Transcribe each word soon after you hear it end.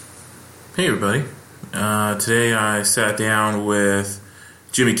Hey everybody. Today I sat down with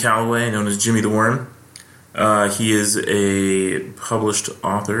Jimmy Calloway, known as Jimmy the Worm. He is a published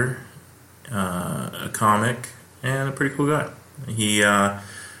author, a comic, and a pretty cool guy. He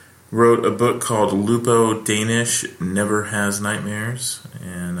wrote a book called Lupo Danish Never Has Nightmares,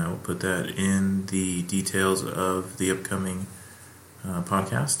 and I will put that in the details of the upcoming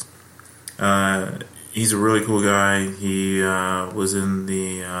podcast. He's a really cool guy. He was in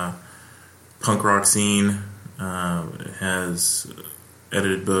the punk rock scene, has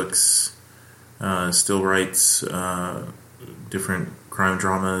edited books, still writes different crime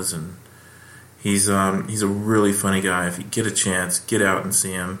dramas, and he's a really funny guy. If you get a chance, get out and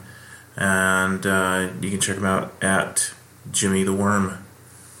see him, and you can check him out at Jimmy the Worm.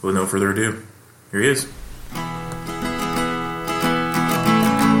 With no further ado, here he is.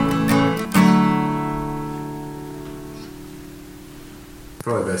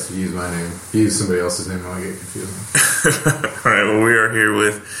 Probably best to use my name. If you use somebody else's name, I'll get confused. All right, well, we are here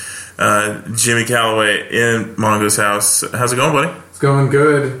with Jimmy Calloway in Mongo's house. How's it going, buddy? It's going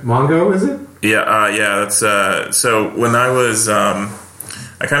good. Mongo, is it? Yeah. That's so. When I was, I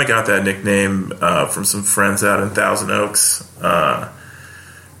kind of got that nickname from some friends out in Thousand Oaks.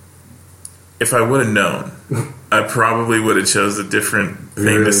 If I would have known, I probably would have chose a different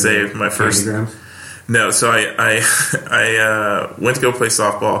thing to say my first. Candygrams? No, so I went to go play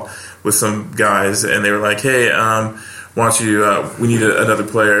softball with some guys, and they were like, "Hey, why don't you? We need another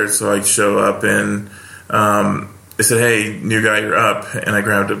player." So I show up, and they said, "Hey, new guy, you're up." And I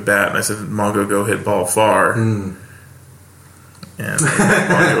grabbed a bat, and I said, "Mongo, go hit ball far." And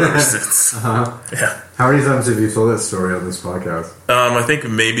Mongo ever since. Uh-huh. Yeah. How many times have you told that story on this podcast? I think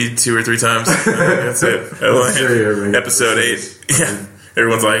maybe 2 or 3 times. I think that's it. Sure, Episode 8. Yeah.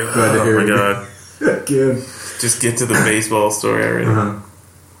 Everyone's like, "Oh my god." Again. Just get to the baseball story already. Uh-huh.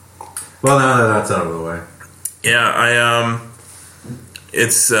 Well, now that that's out of the way. Yeah,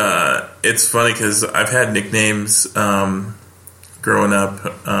 it's funny because I've had nicknames growing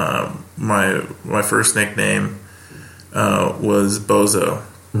up. My first nickname was Bozo,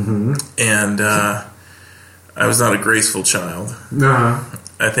 and I was not a graceful child. Uh-huh.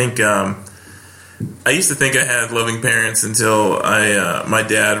 I think I used to think I had loving parents until my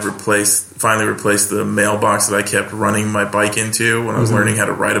dad finally replaced the mailbox that I kept running my bike into when I was learning how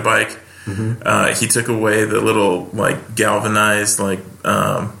to ride a bike. He took away the little galvanized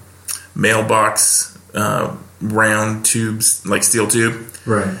mailbox round tubes, like steel tube,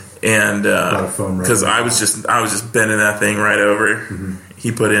 Right. and because I was just bending that thing right over.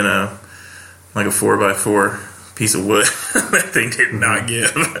 He put in a 4x4 piece of wood. That thing did not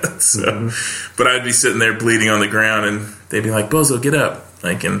give. So, but I'd be sitting there bleeding on the ground, and they'd be like, "Bozo, get up!"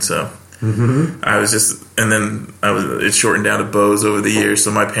 And so I was just, and then it shortened down to Bose over the years.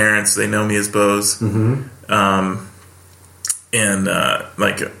 So my parents, they know me as Bose. And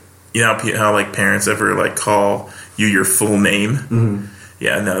you know how parents ever call you your full name.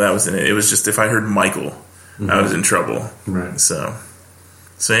 Yeah, no, that wasn't it. It was just if I heard Michael, I was in trouble. Right. So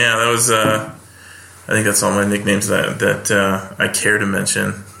yeah, that was. I think that's all my nicknames that I care to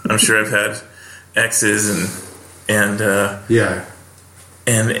mention. I'm sure I've had exes and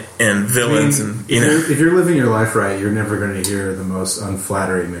villains, If you're living your life right, you're never going to hear the most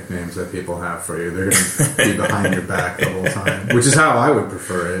unflattering nicknames that people have for you. They're going to be behind your back the whole time, which is how I would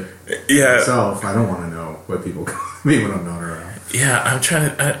prefer it. Yeah. Myself, I don't want to know what people call me when I'm not around. Yeah, I'm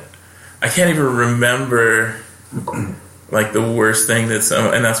trying to. I can't even remember the worst thing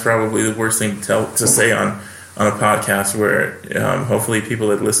and that's probably the worst thing to say on a podcast where hopefully people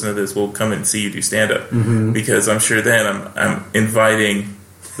that listen to this will come and see you do stand up, because I'm sure then I'm inviting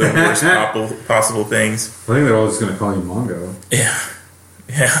the worst possible things. I think they're all just going to call you Mongo. Yeah.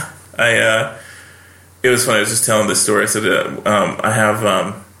 It was funny. I was just telling this story. I said I have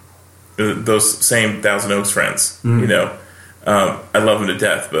those same Thousand Oaks friends. I love them to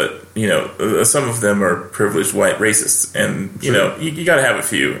death, but some of them are privileged white racists, and you got to have a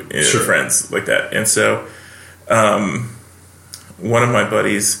few friends like that. And so, one of my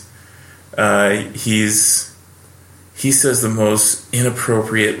buddies, he says the most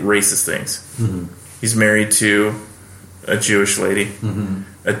inappropriate racist things. He's married to a Jewish lady,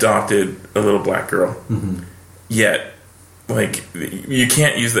 adopted a little black girl, yet you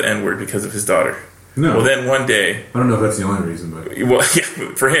can't use the N-word because of his daughter. No. Well, then one day... I don't know if that's the only reason, but... Well,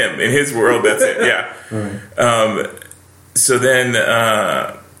 yeah, for him, in his world, that's it, yeah. All right. So then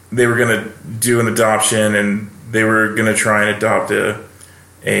they were going to do an adoption, and they were going to try and adopt a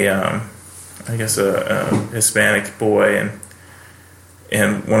Hispanic boy,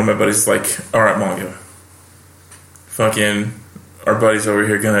 and one of my buddies is like, "All right, Mongo, fucking our buddy's over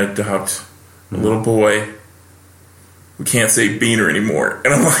here gonna adopt a little boy. We can't say Beaner anymore.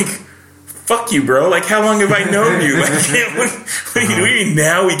 And I'm like, fuck you, bro. Like, how long have I known you? Like, what do you mean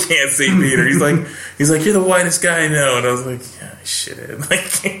now we can't say Beaner? He's like, you're the whitest guy I know. And I was like, yeah, shit.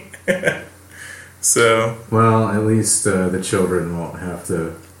 Like, so. Well, at least the children won't have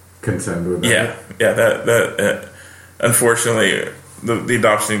to contend with that. Yeah. That unfortunately, the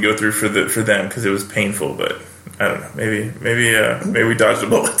adoption didn't go through for them because it was painful. But I don't know. Maybe we dodged the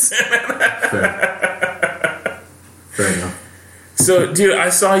bullets. Fair enough. So, dude, I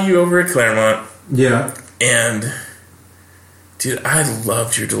saw you over at Claremont. Yeah. And, dude, I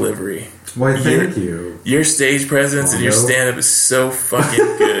loved your delivery. Why, thank you. Your stage presence and your stand-up is so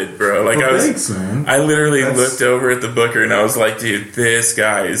fucking good, bro. Like, well, thanks, man. I literally looked over at the booker and I was like, dude, this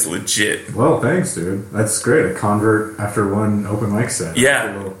guy is legit. Well, thanks, dude. That's great. A convert after one open mic set.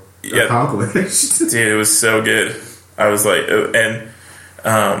 Yeah. Accomplished. Dude, it was so good. I was like, and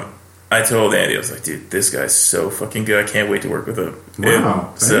I told Andy, I was like, dude, this guy's so fucking good. I can't wait to work with him.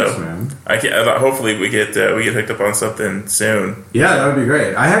 Wow, thanks, man. Hopefully we get hooked up on something soon. Yeah, that would be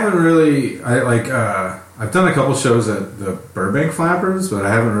great. I haven't really, I've done a couple shows at the Burbank Flappers, but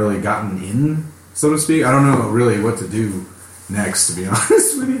I haven't really gotten in, so to speak. I don't know really what to do next, to be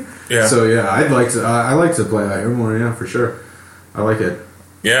honest with you. Yeah. So yeah, I like to play out here more. Yeah, for sure. I like it.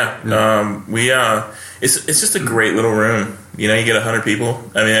 Yeah. It's just a great little room. You know, you get 100 people.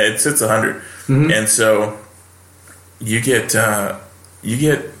 I mean, it sits 100, and so you get I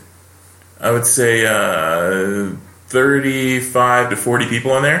would say 35 to 40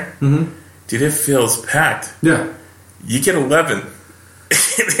 people in there. Mm-hmm. Dude, it feels packed. Yeah, you get 11.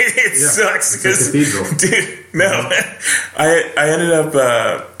 It sucks because, dude, no, I ended up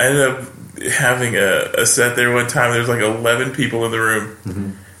having a set there one time. There was like 11 people in the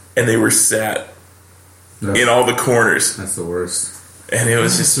room, and they were sat in all the corners. That's the worst. And it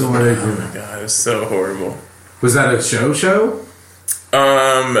was just, oh my god, it was so horrible. Was that a show?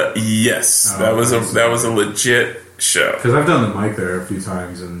 Yes, that was a legit show. Because I've done the mic there a few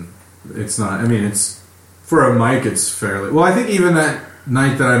times, and it's not. I mean, it's for a mic, it's fairly well. I think even that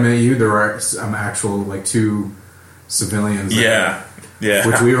night that I met you, there were actual like 2 civilians. Yeah.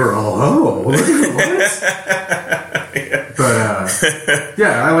 Which we were all, what? Yeah. But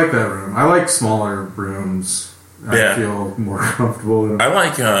yeah, I like that room. I like smaller rooms. I feel more comfortable in them. I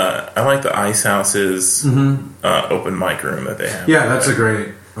like the Ice House's open mic room that they have. Yeah, that's a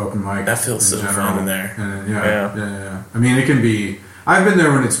great open mic. That feels so fun in there. And yeah. I mean, it can be. I've been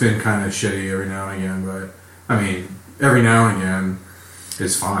there when it's been kind of shitty every now and again, but I mean, every now and again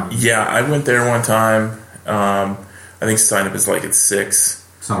is fine. Yeah, I went there one time. I think sign up is like at 6.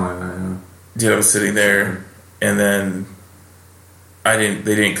 Something like that, yeah. Dude, I was sitting there, and then they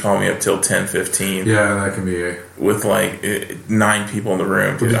didn't call me up till 10:15. Yeah, that can be with like 9 people in the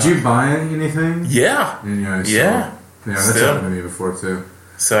room. Dude, did you buy anything? Yeah. Yeah, that's happened to me before too.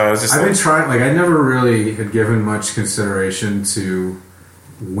 So I was just I've been trying, like, I never really had given much consideration to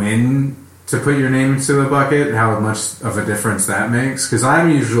when to put your name into the bucket and how much of a difference that makes, because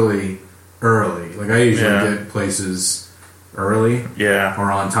I'm usually early. Like, I usually get places early,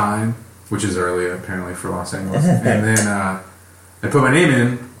 or on time, which is early apparently for Los Angeles. And then I put my name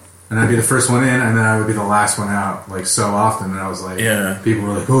in, and I'd be the first one in, and then I would be the last one out, like, so often. And I was like, people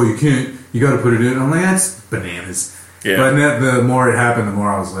were like, "Oh, you can't, you got to put it in." I'm like, that's bananas. Yeah. But the more it happened, the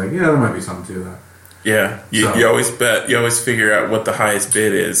more I was like, yeah, there might be something to that. Yeah, you always bet. You always figure out what the highest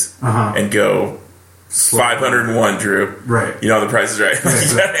bid is, and go 501, Drew. Right. You know the price is right.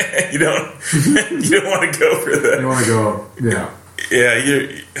 Yeah, you don't want to go for that. You want to go, yeah.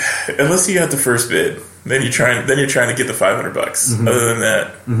 Unless you got the first bid, then you're trying to get the $500. Mm-hmm. Other than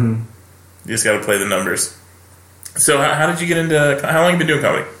that, you just got to play the numbers. So how did you get into? How long have you been doing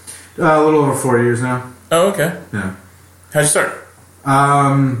comedy? A little over 4 years now. Oh, okay. Yeah. How'd you start?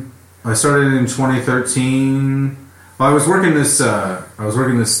 I started in 2013. Well, I was working this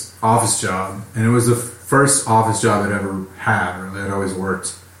office job, and it was the first office job I'd ever had. Really, I'd always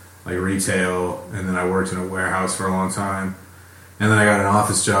worked like retail, and then I worked in a warehouse for a long time, and then I got an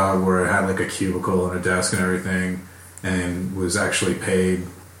office job where I had like a cubicle and a desk and everything, and was actually paid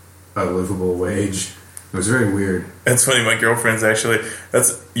a livable wage. It was very weird. That's funny. My girlfriend's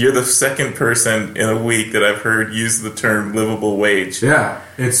you're the second person in a week that I've heard use the term livable wage. Yeah,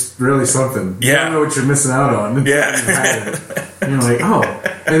 it's really something. Yeah. You don't know what you're missing out on. Yeah. You're like, oh.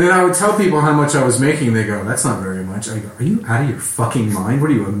 And then I would tell people how much I was making. They go, that's not very much. I go, are you out of your fucking mind? What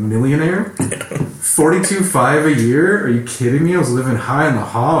are you, a millionaire? $42,500 a year? Are you kidding me? I was living high in the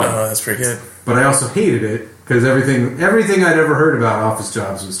hog. Oh, that's pretty good. But I also hated it because everything I'd ever heard about office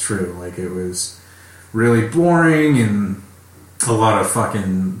jobs was true. Like, it was really boring, and a lot of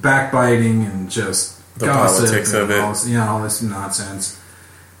fucking backbiting and just the gossip politics and of it. all this nonsense.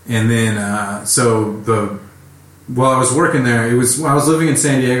 And then, while I was working there, I was living in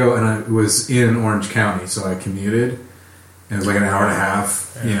San Diego and I was in Orange County, so I commuted. And it was like an hour and a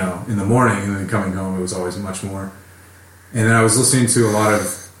half, you know, in the morning, and then coming home, it was always much more. And then I was listening to a lot of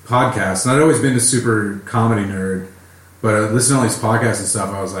podcasts, and I'd always been a super comedy nerd, but listening to all these podcasts and stuff,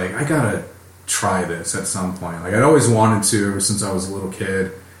 I was like, I gotta try this at some point. Like, I'd always wanted to ever since I was a little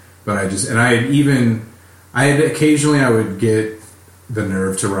kid, but I would get the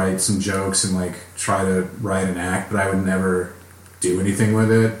nerve to write some jokes and like try to write an act, but I would never do anything with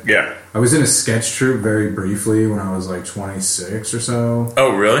it. Yeah. I was in a sketch troupe very briefly when I was like 26 or so.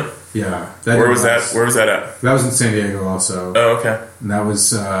 Oh, really? Yeah. Where was that at? That was in San Diego also. Oh, okay. And that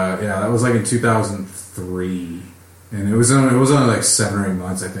was that was like in 2003. And it was only like 7 or 8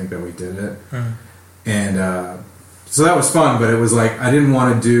 months I think that we did it. Mm-hmm. And so that was fun, but it was like I didn't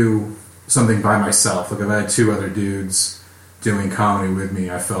want to do something by myself. Like if I had 2 other dudes doing comedy with me,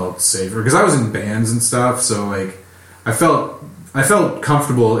 I felt safer because I was in bands and stuff, so like I felt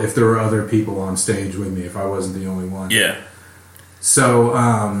comfortable if there were other people on stage with me if I wasn't the only one. Yeah. So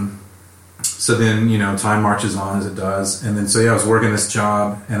so then, you know, time marches on as it does, and then I was working this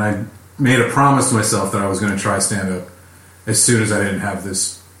job, and I made a promise to myself that I was going to try stand up as soon as I didn't have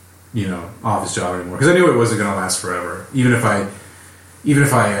this, you know, office job anymore, because I knew it wasn't going to last forever. Even if I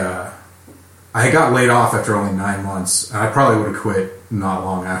got laid off after only 9 months, and I probably would have quit not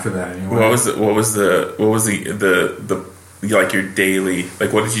long after that anyway. What was the like your daily,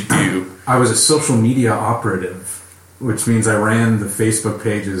 like what did you do? I was a social media operative, which means I ran the Facebook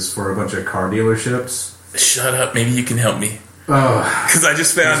pages for a bunch of car dealerships. Shut up, maybe you can help me. Because I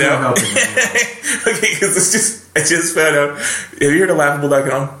just found out. Okay, because I just found out. Have you heard of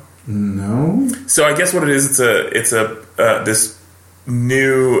Laughable.com? No. So I guess what it is, it's a this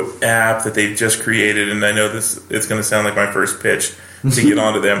new app that they've just created, and I know it's going to sound like my first pitch to get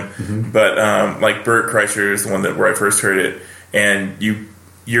onto them, but like Bert Kreischer is the one where I first heard it, and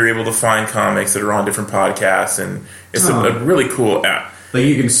you're able to find comics that are on different podcasts, and it's a really cool app. Like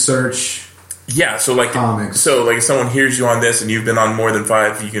you can search. Yeah, so like comics. So like if someone hears you on this and you've been on more than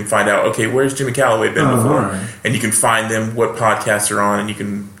 5, you can find out, okay, where's Jimmy Calloway been before, right. And you can find them, what podcasts are on, and you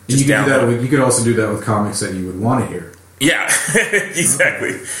can just download. You could also do that with comics that you would want to hear. Yeah,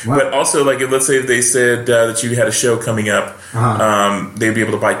 exactly. Wow. But also, like, let's say if they said that you had a show coming up, they'd be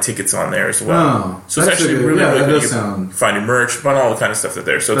able to buy tickets on there as well. Oh, so it's actually really that good. does sound... Find your merch, find all the kind of stuff that's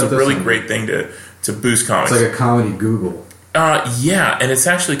there. So it's a really great thing to boost comics. It's like a comedy Google. Yeah, and it's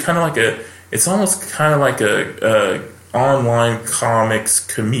actually kind of like it's almost kind of like a online comics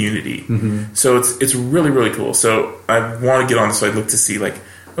community. Mm-hmm. So it's really, really cool. So I want to get on this, so I look to see, like,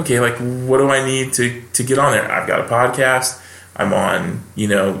 okay, like, what do I need to get on there? I've got a podcast. I'm on, you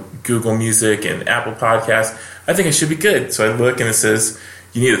know, Google Music and Apple Podcasts. I think it should be good. So I look, and it says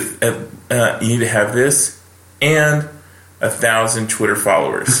you need to have this and 1,000 Twitter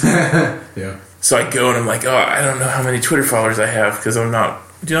followers. Yeah. So I go, and I'm like, oh, I don't know how many Twitter followers I have, because I'm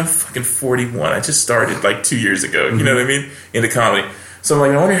fucking 41. I just started like 2 years ago. You know what I mean? Into comedy. So I'm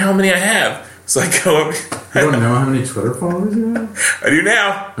like, I wonder how many I have. So I go up. You don't know how many Twitter followers you have? I do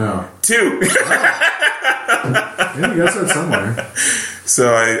now. Oh. 2. Yeah, you got that somewhere.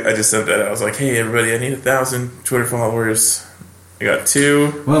 So I just sent that out. I was like, hey, everybody, I need 1,000 Twitter followers. I got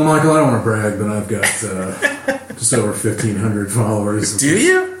 2. Well, Michael, I don't want to brag, but I've got just over 1,500 followers. Do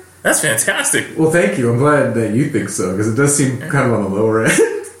you? That's fantastic. Well, thank you. I'm glad that you think so, because it does seem kind of on the lower end.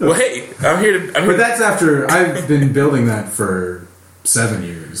 Well, hey, I'm here to... But that's after I've been building that for 7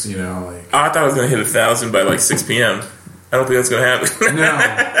 years, you know. Like, I thought I was going to hit 1,000 by like 6 p.m. I don't think that's going to happen. No.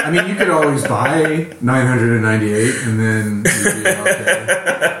 I mean, you could always buy 998 and then you'd be out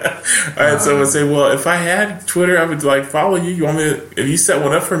there. All right, so I would say, well, if I had Twitter, I would like follow you. You want me to, if you set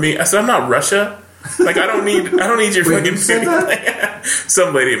one up for me? I said, I'm not Russia. Like, I don't need your Wait, fucking you said that?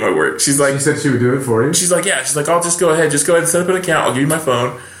 Some lady at my work. She's like, she said she would do it for you. She's like, yeah. She's like, I'll just go ahead and set up an account. I'll give you my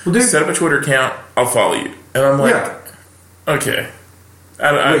phone. Well, dude, set up a Twitter account. I'll follow you. And I'm like, okay.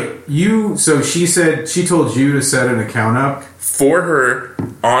 So she said she told you to set an account up for her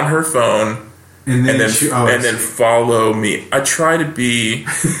on her phone, and then follow me. I try to be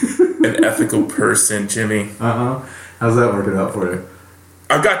an ethical person, Jimmy. How's that working out for you?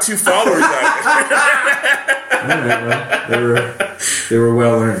 I've got 2 followers out there. Well, they were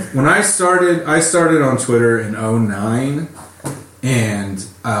well earned. When I started on Twitter in 2009, and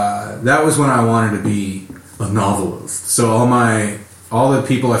that was when I wanted to be a novelist. So all the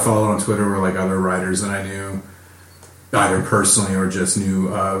people I followed on Twitter were like other writers that I knew, either personally or just knew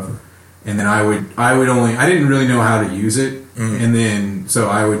of. and then I didn't really know how to use it, and then so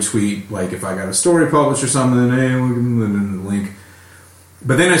I would tweet like if I got a story published or something, then hey, look at the link.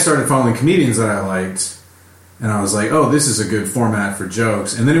 But then I started following comedians that I liked, and I was like, oh, this is a good format for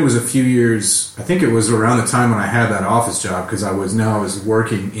jokes. And then it was a few years, I think it was around the time when I had that office job, because I was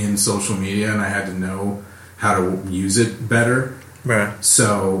working in social media and I had to know how to use it better. Right.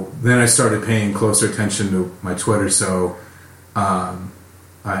 So then I started paying closer attention to my Twitter. So I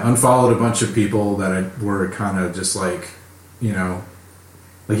unfollowed a bunch of people that were kind of just like, you know,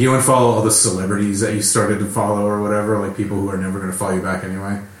 like you unfollow all the celebrities that you started to follow or whatever, like people who are never going to follow you back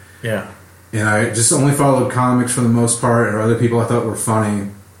anyway. Yeah. And I just only followed comics for the most part, or other people I thought were funny.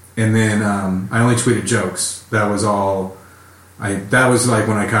 And then I only tweeted jokes. That was all. That was like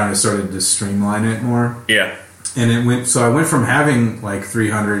when I kind of started to streamline it more. Yeah. And it went. So I went from having like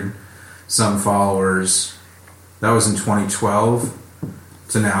 300 some followers. That was in 2012.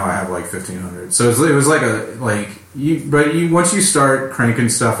 To now I have like 1,500. So it was like once you start cranking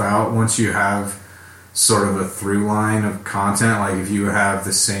stuff out, once you have sort of a through line of content, like if you have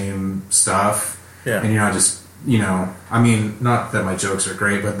the same stuff, and you're not just, you know, I mean, not that my jokes are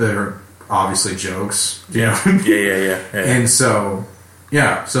great, but they're obviously jokes. Yeah. Yeah. And so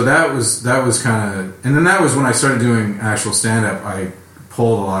that was kind of, and then that was when I started doing actual stand up. I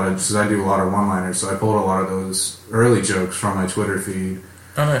pulled a lot of, because I do a lot of one-liners, so I pulled a lot of those early jokes from my Twitter feed.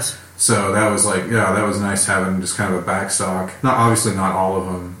 Oh, nice. So that was like, that was nice having just kind of a backstock. Obviously not all of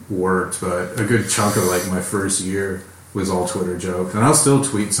them worked, but a good chunk of like my first year was all Twitter jokes. And I'll still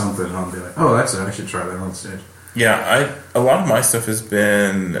tweet something and I'll be like, oh, that's it, I should try that on stage. Yeah, a lot of my stuff has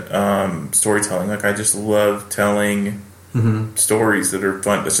been storytelling. Like I just love telling stories that are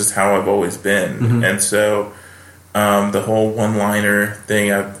fun. That's just how I've always been. And so the whole one-liner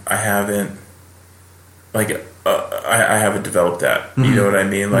thing, I haven't like. I haven't developed that. You know what I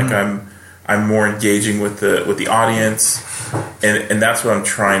mean? Like I'm more engaging with the audience, and that's what I'm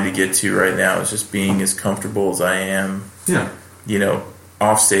trying to get to right now. Is just being as comfortable as I am. Yeah. You know,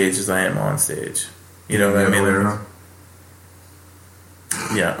 off stage as I am on stage. You know what I mean?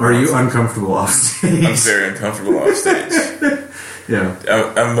 Yeah. Or are you uncomfortable off stage? I'm very uncomfortable off stage. Yeah.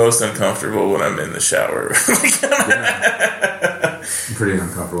 I'm most uncomfortable when I'm in the shower. I'm pretty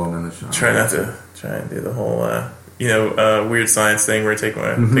uncomfortable when I'm in the shower. Try and do the whole, weird science thing where I take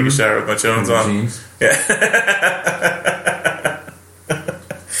a shower with my Jones on. Jeans. Yeah.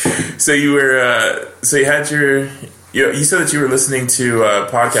 So you were, you had you said that you were listening to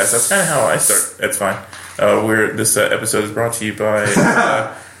podcasts. That's kind of how I start. That's fine. This episode is brought to you by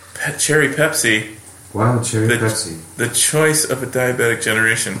Cherry Pepsi. Wow, Cherry Pepsi. The choice of a diabetic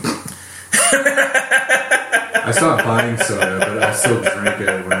generation. I stopped buying soda, but I still drink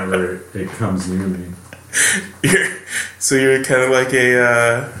it whenever it comes near me. You're kind of like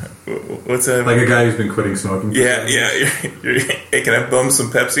what's that? Like a guy who's been quitting smoking. Yeah. Hey, can I bum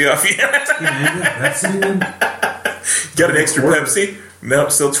some Pepsi off you? Pepsi? Got an extra Pepsi?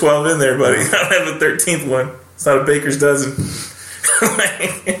 Nope, still 12 in there, buddy. I don't have a 13th one. It's not a baker's dozen.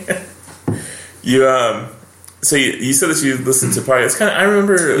 So you said that you listened to podcasts. I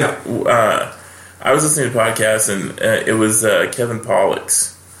remember. I was listening to podcasts, and it was Kevin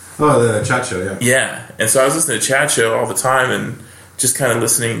Pollak's. Oh, the chat show, yeah. Yeah, and so I was listening to chat show all the time, and just kind of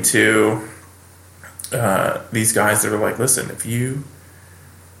listening to these guys that are like, listen, if you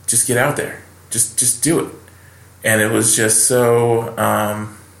just get out there, just do it. And it was just so. I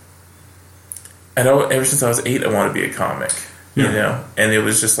know ever since I was 8, I wanted to be a comic, you know, and it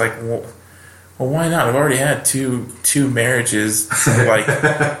was just like, well, why not? I've already had two marriages, like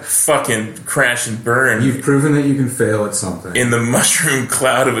fucking crash and burn. You've proven that you can fail at something in the mushroom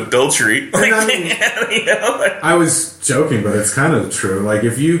cloud of adultery. Like, I was joking, but it's kind of true. Like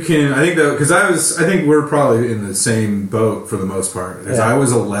if you can, I think because I think we're probably in the same boat for the most part. Because I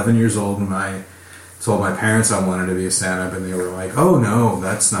was 11 years old when I told my parents I wanted to be a stand-up, and they were like, "Oh no,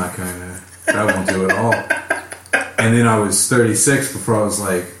 that won't do at all." And then I was 36 before I was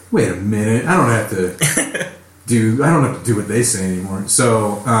like, wait a minute, I don't have to do what they say anymore.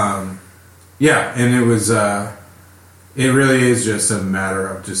 So, and it was, it really is just a matter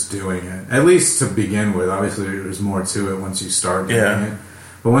of just doing it. At least to begin with. Obviously, there's more to it once you start doing it.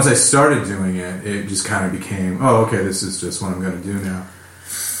 But once I started doing it, it just kind of became, oh, okay, this is just what I'm going to do now.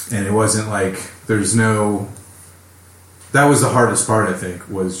 And it wasn't like, that was the hardest part, I think,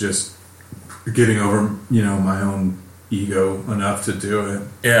 was just getting over, my own ego enough to do it.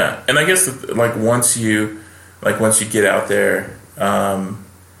 Yeah, and I guess once you get out there, I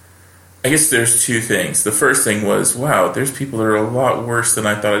guess there's two things. The first thing was, wow, there's people that are a lot worse than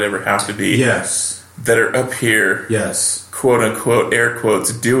I thought I'd ever have to be. Yes. that are up here, yes, quote unquote, air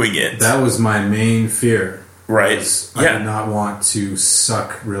quotes, doing it. That was my main fear. Right. I did not want to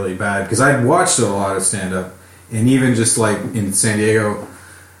suck really bad because I'd watched a lot of stand up, and even just like in San Diego,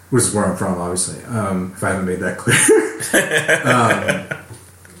 which is where I'm from, obviously. If I haven't made that clear,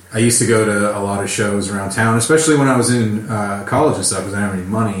 I used to go to a lot of shows around town, especially when I was in college and stuff, because I didn't have any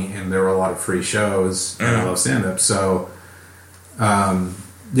money, and there were a lot of free shows, and I love stand up. So,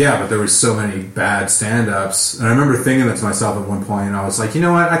 yeah, but there were so many bad stand ups, and I remember thinking that to myself at one point, and I was like, you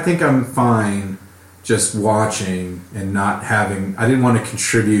know what? I think I'm fine just watching and not having. I didn't want to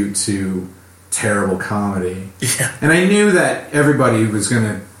contribute to terrible comedy. Yeah. And I knew that everybody was going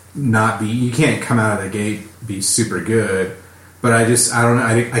to not be. You can't come out of the gate be super good. But I don't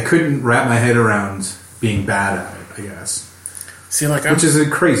know. I couldn't wrap my head around being bad at it, I guess. See, like, which is a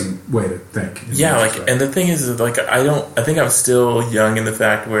crazy way to think. Yeah, like, and the thing is, like, I think I'm still young in the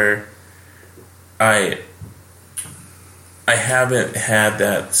fact where I haven't had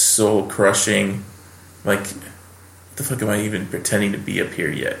that soul crushing, like, what the fuck am I even pretending to be up here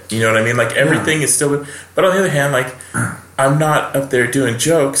yet? You know what I mean? Like, everything is still, but on the other hand, like, I'm not up there doing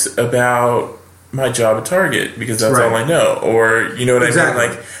jokes about my job at Target because that's all I know, or you know what I mean.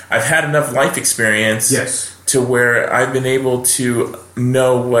 Like, I've had enough life experience, to where I've been able to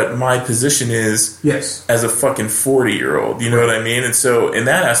know what my position is, as a fucking 40-year-old. You know what I mean? And so, in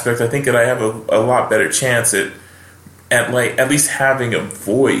that aspect, I think that I have a lot better chance at like at least having a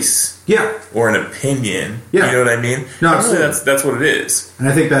voice, or an opinion. You know what I mean? No, really, that's what it is. And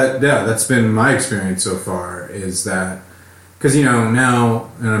I think that that's been my experience so far, is that because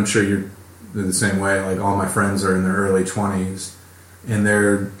now, and I'm sure you're the same way, like all my friends are in their early 20s and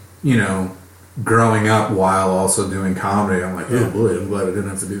they're growing up while also doing comedy. I'm like, oh boy, I'm glad I didn't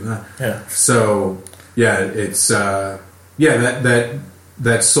have to do that. So it's that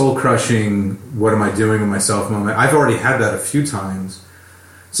soul crushing, what am I doing with myself moment. I've already had that a few times,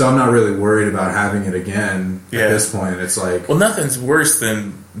 so I'm not really worried about having it again at this point. It's like, well, nothing's worse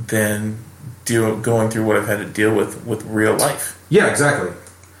than going through what I've had to deal with real life. Exactly.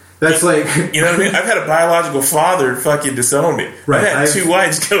 That's like, you know what I mean? I've had a biological father fucking disown me. Right. I've had two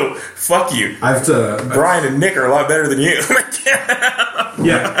wives go, fuck you. Brian and Nick are a lot better than you.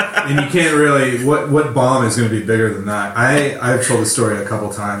 And you can't really, what bomb is going to be bigger than that? I've told this story a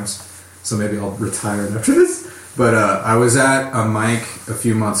couple times, so maybe I'll retire after this. But I was at a mic a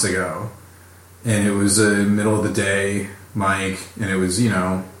few months ago, and it was a middle of the day mic, and it was,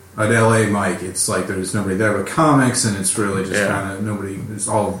 an LA mic. It's like there's nobody there but comics, and it's really just kind of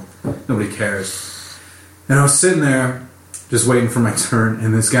nobody cares. And I was sitting there just waiting for my turn,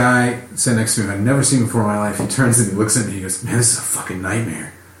 and this guy sitting next to me, I'd never seen before in my life, he turns and he looks at me, he goes, man, this is a fucking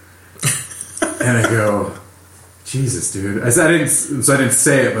nightmare. And I go, Jesus, dude. I didn't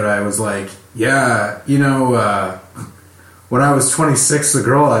say it, but I was like, when I was 26, the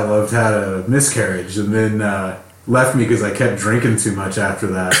girl I loved had a miscarriage, and then left me because I kept drinking too much after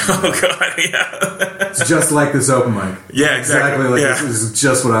that. Oh God, yeah. It's just like this open mic. Yeah, exactly. This is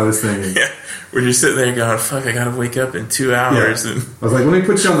just what I was thinking. Yeah, where you're sitting there going, "Fuck, I gotta wake up in 2 hours." Yeah. And I was like, "Let me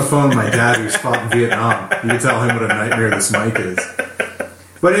put you on the phone with my dad, who's fought in Vietnam. You can tell him what a nightmare this mic is."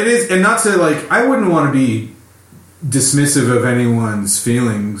 But it is, and not to like, I wouldn't want to be dismissive of anyone's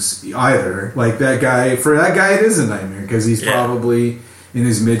feelings either. Like for that guy, it is a nightmare because he's probably in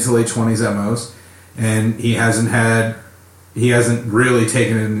his mid to late 20s at most. And he hasn't really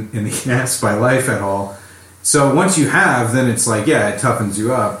taken in the ass by life at all. So once you have, then it's like, it toughens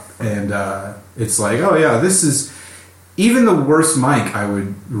you up. And it's like, oh yeah, this is, even the worst mic I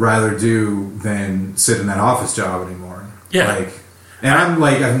would rather do than sit in that office job anymore. Yeah.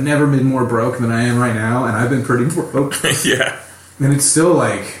 I've never been more broke than I am right now, and I've been pretty broke. Yeah. And it's still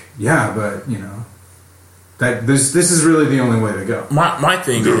like, but that this is really the only way to go. My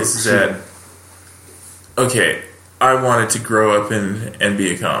thing is that, okay, I wanted to grow up and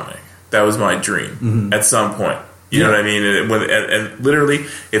be a comic. That was my dream at some point. You know what I mean? And literally,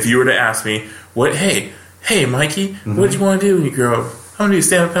 if you were to ask me, hey, Mikey, what did you want to do when you grow up? I want to be a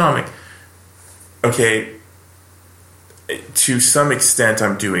stand-up comic. Okay, to some extent,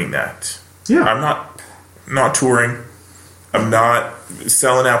 I'm doing that. Yeah. I'm not touring. I'm not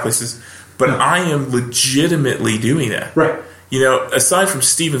selling out places. But I am legitimately doing that. Right. Aside from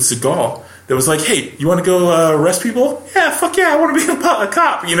Steven Seagal, that was like, hey, you want to go arrest people? Yeah, fuck yeah, I want to be a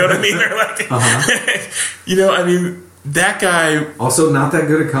cop. You know what I mean? They're like, I mean, that guy... Also not that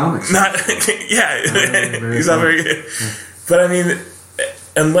good at comics. He's not very good. Yeah. But I mean,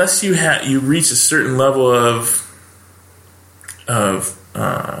 unless you reach a certain level of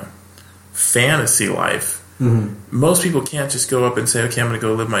fantasy life, Most people can't just go up and say, okay, I'm going to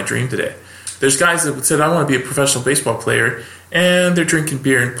go live my dream today. There's guys that said, I want to be a professional baseball player, and they're drinking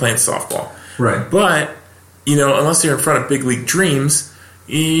beer and playing softball. Right. But, unless you're in front of big league dreams,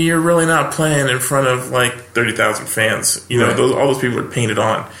 you're really not playing in front of, 30,000 fans. Right. All those people are painted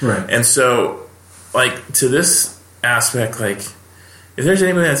on. Right. And so, to this aspect, if there's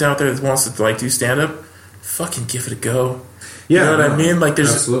anybody that's out there that wants to, do stand-up, fucking give it a go. Yeah, you know what I mean?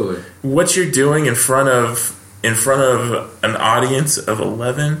 There's absolutely what you're doing in front of an audience of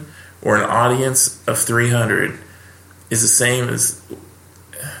 11 or an audience of 300 is the same as,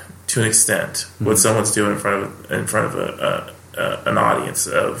 to an extent, what someone's doing in front of an audience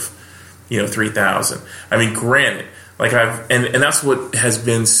of 3,000. I mean, granted, and that's what has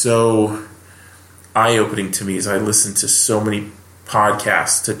been so eye-opening to me is I listen to so many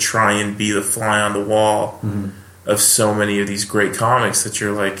podcasts to try and be the fly on the wall of so many of these great comics that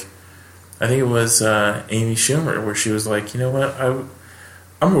you're like, I think it was Amy Schumer, where she was like, you know what,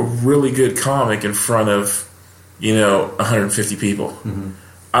 I'm a really good comic in front of 150 people.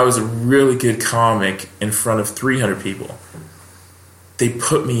 I was a really good comic in front of 300 people. They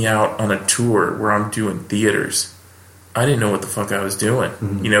put me out on a tour where I'm doing theaters. I didn't know what the fuck I was doing,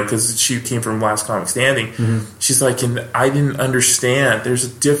 because she came from Last Comic Standing. She's like, and I didn't understand. It's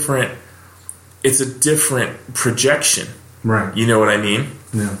a different projection. right. You know what I mean?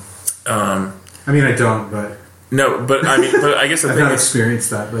 No. I mean, I don't, but No, but I guess the I've thing not is,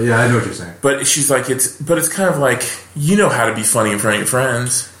 experienced that. But yeah, I know what you're saying. but she's like, it's kind of like, how to be funny in front of your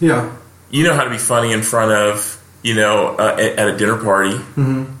friends. Yeah. You know how to be funny in front of, at a dinner party.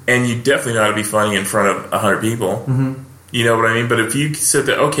 And you definitely know how to be funny in front of 100 people. You know what I mean? But if you sit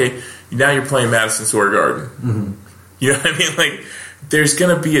there, okay, now you're playing Madison Square Garden. You know what I mean? There's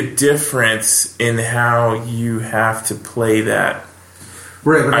going to be a difference in how you have to play that.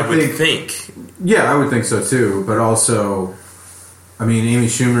 Right, but I would think. Yeah, I would think so too. But also, I mean, Amy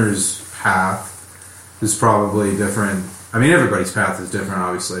Schumer's path is probably different. I mean, everybody's path is different,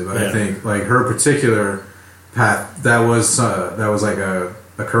 obviously. But I think her particular path, that was like a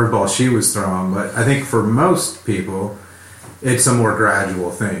curveball she was throwing. But I think for most people, it's a more gradual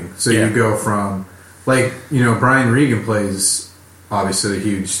thing. So you go from Brian Regan plays obviously the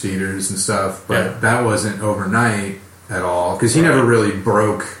huge theaters and stuff, but that wasn't overnight at all because he never really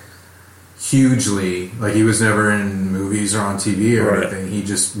broke hugely. He was never in movies or on TV or anything. He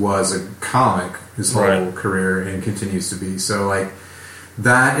just was a comic his whole career and continues to be. So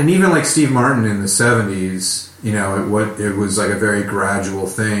that, and even Steve Martin in the 70s, it was a very gradual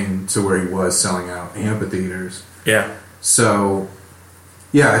thing to where he was selling out amphitheaters. Yeah. So,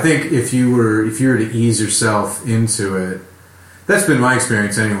 yeah, I think if you were to ease yourself into it, that's been my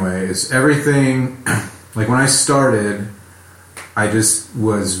experience anyway, is everything, when I started, I just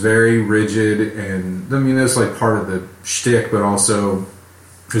was very rigid, and I mean, that's part of the shtick, but also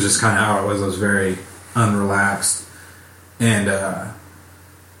it was just kind of how it was. I was very unrelaxed, and I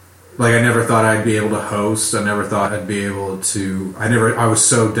never thought I'd be able to host. I never thought I'd be able to. I was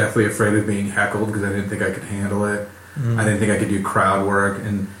so deathly afraid of being heckled because I didn't think I could handle it. I didn't think I could do crowd work,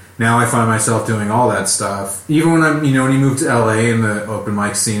 and now I find myself doing all that stuff. Even when when you move to LA and the open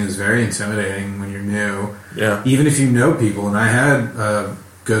mic scene is very intimidating when you're new. Yeah. Even if you know people, and I had a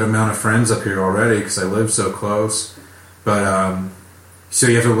good amount of friends up here already because I live so close. But so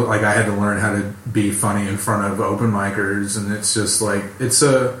you have to I had to learn how to be funny in front of open micers, and it's just it's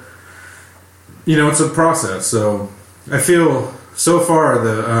a it's a process. So I feel so far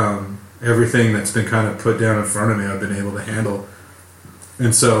the everything that's been kind of put down in front of me, I've been able to handle.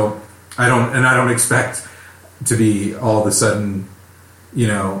 And so I don't expect to be all of a sudden,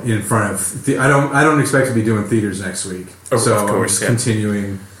 in front of. I don't expect to be doing theaters next week. Of course,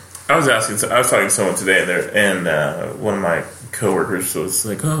 continuing. I was talking to someone today, and one of my coworkers was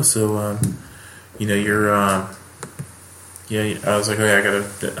like, "Oh, so you're I was like, "Oh yeah, I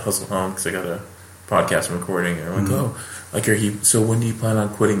gotta hustle home because I got a podcast I'm recording." And I'm like, "Oh." So when do you plan on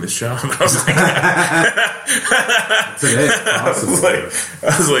quitting the shop? I was like, today, I was like,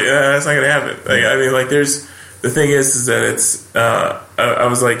 that's not gonna happen. There's the thing is that it's. I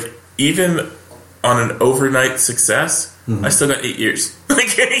was like, even on an overnight success, I still got 8 years. Know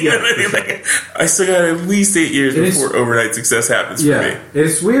what I mean? I still got at least 8 years before overnight success happens for me.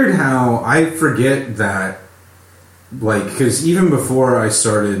 It's weird how I forget that, because even before I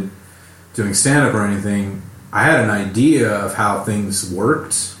started doing stand-up or anything, I had an idea of how things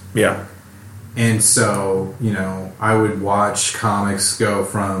worked. Yeah. And so, I would watch comics go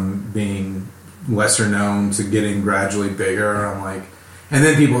from being lesser known to getting gradually bigger. And I'm like, and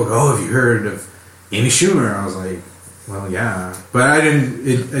then people would go, "Oh, have you heard of Amy Schumer?" I was like, Well, yeah, but I didn't.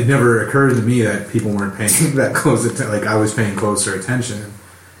 It never occurred to me that people weren't paying that close attention. Like I was paying closer attention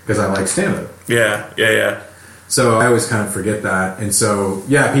because I like stand-up. Yeah. So I always kind of forget that, and so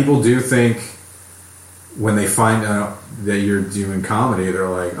yeah, people do think when they find out that you're doing comedy, they're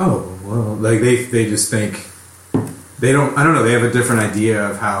like, oh, well, like they just think they don't. I don't know. They have a different idea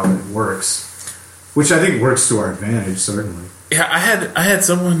of how it works, which I think works to our advantage, certainly. Yeah, I had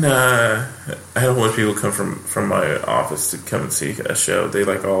someone. I had a bunch of people come from my office to come and see a show. They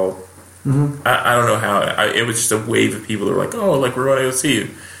like all. Mm-hmm. I don't know how. It was just a wave of people that were like, "Oh, like we're going to go see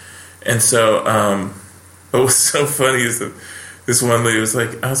you." And so, what was so funny is that this one lady was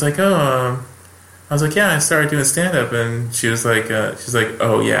like, I was like, yeah, I started doing stand up, and she was like,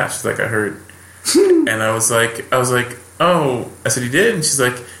 oh yeah, she's like, I heard, and I was like, oh, I said, you did, and she's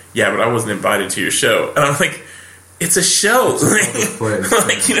like, yeah, but I wasn't invited to your show, and I'm like. It's a show.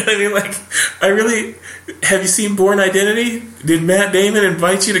 Like, you know what I mean? Like, I really... Have you seen Bourne Identity? Did Matt Damon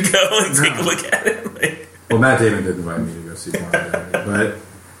invite you to go and take a look at it? Like, well, Matt Damon did invite me to go see Bourne Identity. But,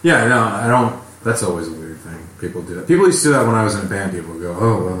 yeah, no, I don't... That's always a weird thing. People do that. People used to do that when I was in a band. People go,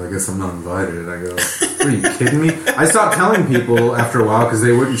 oh, well, I guess I'm not invited. And I go, are you kidding me? I stopped telling people after a while because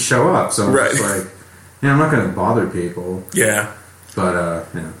they wouldn't show up. So I'm just like, yeah, I'm not going to bother people. Yeah. But,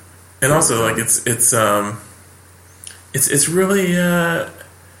 yeah. And also, like, it's really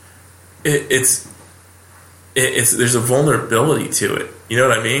it's there's a vulnerability to it. You know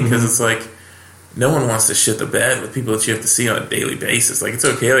what I mean? Because it's like no one wants to shit the bed with people that you have to see on a daily basis. Like it's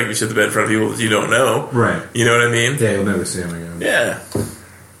okay, like you shit the bed in front of people that you don't know, right? You know what I mean? Yeah, you'll never see them again. Yeah.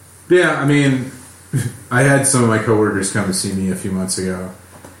 I mean, I had some of my coworkers come to see me a few months ago,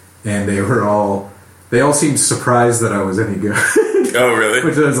 and they all seemed surprised that I was any good. Oh, really?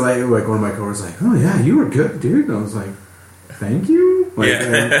 Which was like one of my coworkers was like, oh yeah, you were good, dude. And I was like, thank you. Like,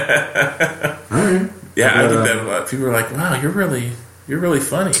 yeah. All right. Yeah, I think that a lot. People are like, wow, you're really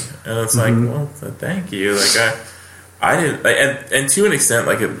funny, and it's like, well, thank you. Like I didn't, and to an extent,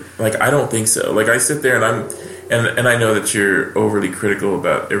 like I don't think so. Like I sit there and I know that you're overly critical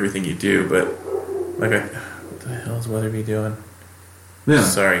about everything you do, but like, what the hell is Weatherby doing? Yeah.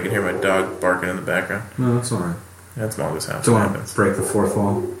 Sorry, you can hear my dog barking in the background. No, that's all right. That's Mongo's house. Don't want to break the fourth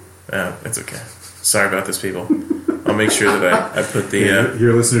wall. Yeah, it's okay. Sorry about this, people. I'll make sure that I put the...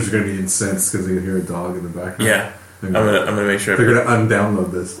 your listeners are going to be incensed because they hear a dog in the background. Yeah. I'm gonna make sure... They're going to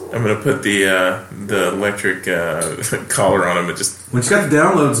undownload this. I'm going to put the electric collar on them and just... Once you got the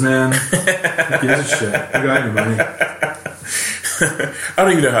downloads, man, who gives a shit? You got your money. I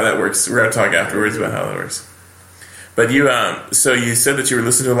don't even know how that works. We're going to talk afterwards about how that works. But you, so you said that you were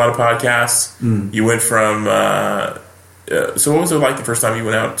listening to a lot of podcasts. You went from, so what was it like the first time you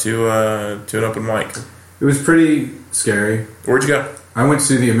went out to an open mic? It was pretty scary. Where'd you go? I went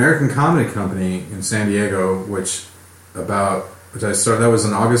to the American Comedy Company in San Diego, which I started. That was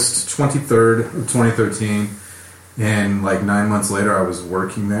on August 23rd of 2013, and like 9 months later, I was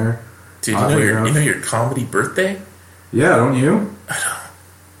working there. Dude, you know your comedy birthday? Yeah, don't you? I don't.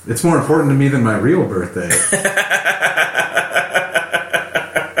 It's more important to me than my real birthday.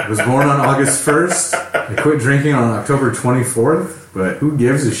 I was born on August 1st. I quit drinking on October 24th, but who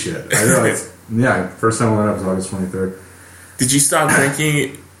gives a shit? I realized, first time I went up was August 23rd. Did you stop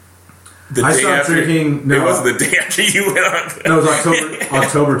drinking the day after? Drinking. No, it wasn't the day after you went on. No, it was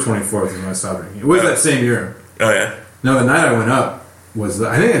October 24th is when I stopped drinking. It was that same year. Oh, yeah. No, the night I went up was the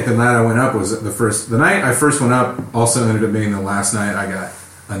night I went up was the first. The night I first went up also ended up being the last night I got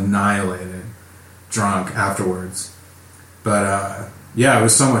annihilated drunk afterwards. But yeah, it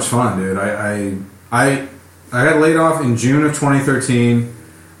was so much fun, dude. I got laid off in June of 2013.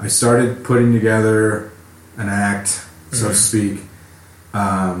 I started putting together an act, so to speak.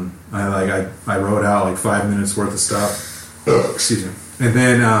 I wrote out like 5 minutes worth of stuff. Excuse me. And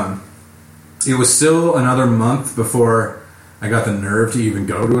then it was still another month before I got the nerve to even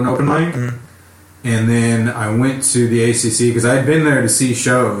go to an open mic. And then I went to the ACC because I had been there to see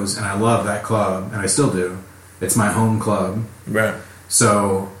shows, and I love that club, and I still do. It's my home club. Right.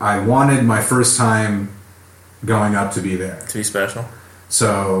 So I wanted my first time going up to be there. To be special.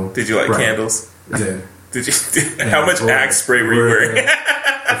 So did you light candles? I did. Did you? How much Axe spray were you wearing?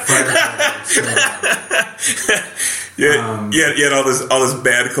 You had all this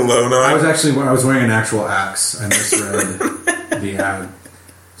bad cologne on. I was wearing an actual Axe. I misread the ad,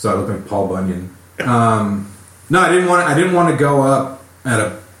 so I looked like Paul Bunyan. No, I didn't want to go up at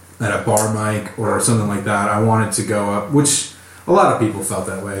a bar mic or something like that. I wanted to go up, which a lot of people felt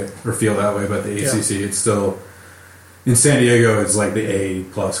that way or feel that way about the ACC. It's still in San Diego. It's like the A+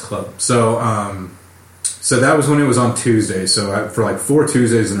 club. So that was when it was on Tuesday. So for like 4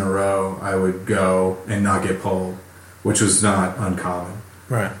 Tuesdays in a row, I would go and not get pulled. which was not uncommon.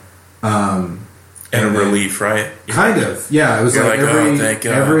 Right. And a then- relief, right? Kind of, yeah. It was You're like like, oh, thank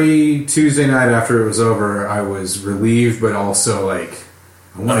God. every Tuesday night after it was over, I was relieved, but also like,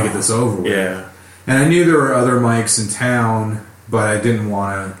 I want to get this over with. Yeah. And I knew there were other mics in town, but I didn't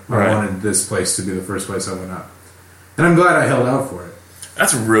want to. Right. I wanted this place to be the first place I went up, and I'm glad I held out for it.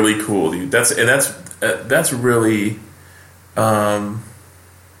 That's really cool, dude. That's really.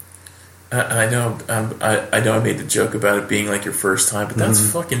 I know I made the joke about it being like your first time, but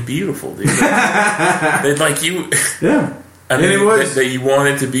that's fucking beautiful, dude. Like you, Yeah, I and mean, it was that you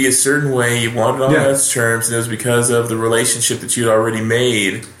wanted to be a certain way, you wanted on Yeah. those terms, and it was because of the relationship that you'd already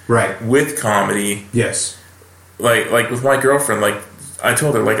made right. with comedy. Yes, Like with my girlfriend, like I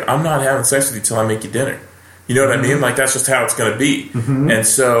told her, like I'm not having sex with you till I make you dinner. You know what I mean? Like that's just how it's going to be. And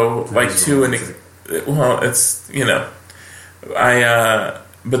so, That like is to an romantic. well, it's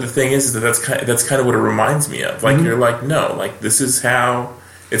but the thing is that that's kind of what it reminds me of. Like you're like, no, like this is how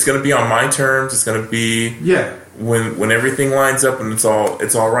it's going to be on my terms. It's going to be yeah. when everything lines up and it's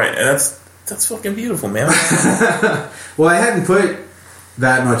all right. And that's fucking beautiful, man. Well, I hadn't put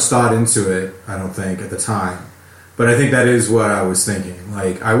that much thought into it, I don't think, at the time. But I think that is what I was thinking.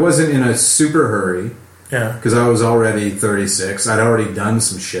 Like, I wasn't in a super hurry Yeah, because I was already 36. I'd already done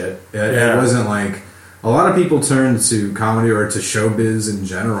some shit. It Yeah. wasn't like... A lot of people turn to comedy or to showbiz in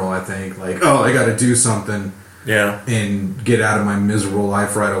general, I think. Like, oh, I got to do something yeah, and get out of my miserable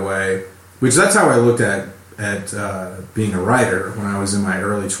life right away. Which, that's how I looked at being a writer when I was in my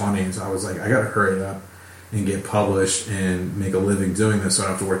early 20s. I was like, I got to hurry up and get published and make a living doing this so I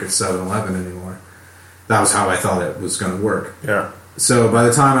don't have to work at 7-Eleven anymore. That was how I thought it was going to work. yeah, So by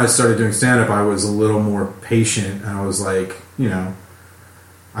the time I started doing stand-up, I was a little more patient. And I was like,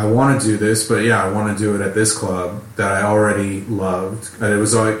 I want to do this, but yeah, I want to do it at this club that I already loved. It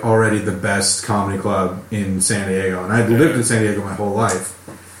was already the best comedy club in San Diego. And I'd lived in San Diego my whole life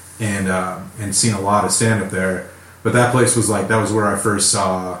and seen a lot of stand-up there. But that place was like, that was where I first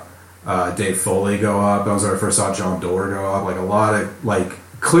saw Dave Foley go up. That was where I first saw John Doerr go up. Like a lot of, like,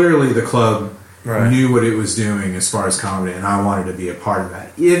 clearly the club Right. knew what it was doing as far as comedy, and I wanted to be a part of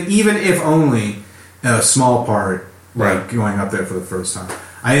that. Even if only a small part, like Right. going up there for the first time.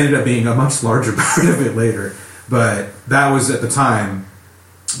 I ended up being a much larger part of it later, but that was, at the time,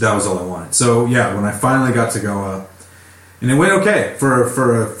 that was all I wanted. So yeah, when I finally got to go up, and it went okay. For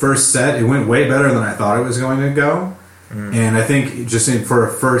a first set, it went way better than I thought it was going to go. And I think for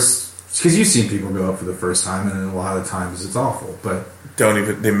a first... Because you've seen people go up for the first time, and a lot of times it's awful, but...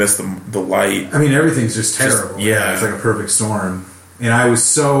 they miss the light. I mean, everything's just terrible. yeah. It's like a perfect storm. And I was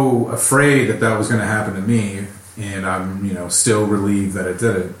so afraid that was going to happen to me, and I'm, still relieved that it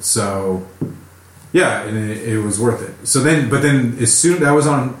didn't. So, yeah, and it was worth it. So then as soon... That was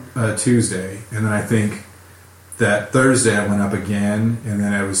on Tuesday, and then I think that Thursday I went up again, and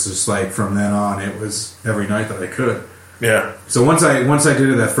then it was just like, from then on, it was every night that I could. Yeah, So once I did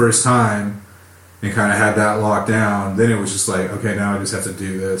it that first time and kind of had that locked down, then it was just like, okay, now I just have to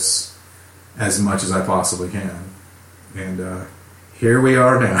do this as much as I possibly can. And here we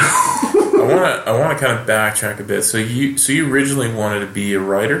are now. I want to kind of backtrack a bit. So you originally wanted to be a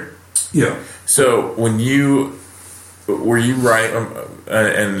writer. Yeah. So were you right?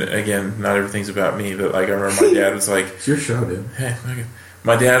 And again, not everything's about me, but like I remember my dad was like, It's your show, dude. "Hey, okay."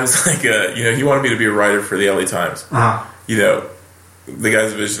 My dad was like, he wanted me to be a writer for the LA Times. Uh-huh. The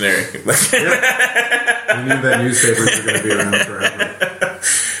guy's a visionary. You knew that newspapers were going to be around forever.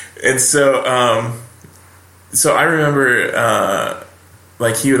 And so, so I remember,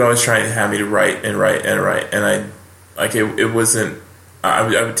 like he would always try to have me to write, and I, like it wasn't. I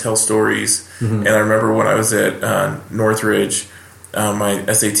would tell stories, and I remember when I was at Northridge, my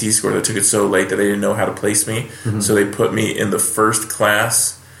SAT score, they took it so late that they didn't know how to place me, so they put me in the first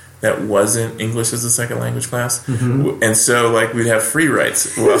class that wasn't English as a second language class, and so like we'd have free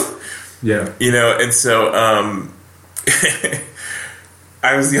writes. Well, Yeah. and so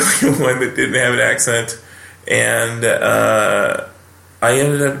I was the only one that didn't have an accent, and I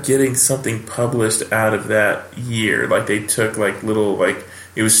ended up getting something published out of that year. Like they took like little, like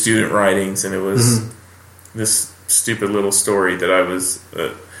it was student writings, and it was this stupid little story that I was.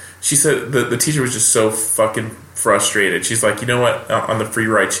 She said the teacher was just so fucking frustrated. She's like, you know what? On the free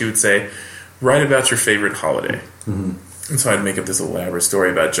write, she would say, write about your favorite holiday. And so I'd make up this elaborate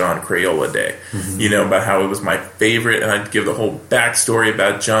story about John Crayola Day, about how it was my favorite, and I'd give the whole backstory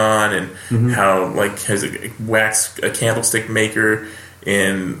about John and how like he's a candlestick maker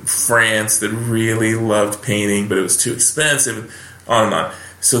in France that really loved painting, but it was too expensive, on and on.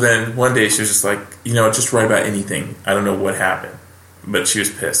 So then one day she was just like, just write about anything. I don't know what happened, but she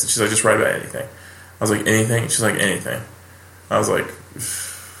was pissed. She's like, just write about anything. I was like, anything? She's like, anything. I was like,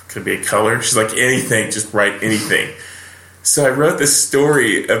 could it be a color? She's like, anything, just write anything. So I wrote this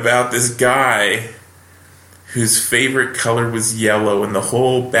story about this guy whose favorite color was yellow, and the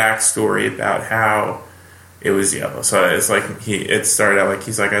whole backstory about how it was yellow. So it's like it started out like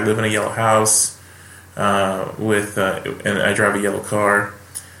he's like, I live in a yellow house and I drive a yellow car.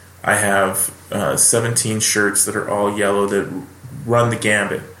 I have 17 shirts that are all yellow that run the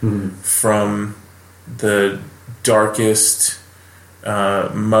gambit from the darkest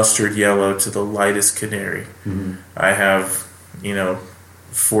mustard yellow to the lightest canary. I have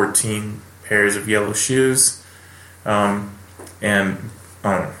 14 pairs of yellow shoes. And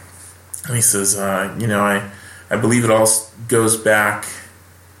he says, I believe it all goes back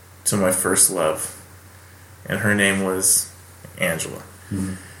to my first love, and her name was Angela.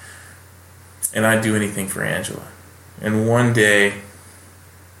 And I'd do anything for Angela. And one day,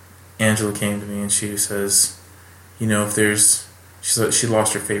 Angela came to me and she says, she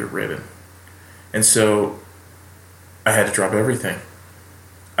lost her favorite ribbon, and so I had to drop everything.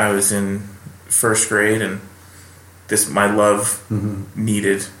 I was in first grade, and my love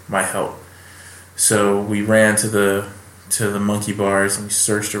needed my help. So we ran to the monkey bars and we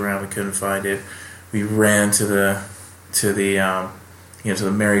searched around. We couldn't find it. We ran to the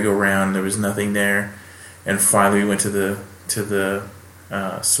merry-go-round. There was nothing there. And finally we went to the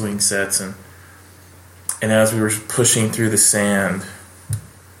swing sets, and as we were pushing through the sand,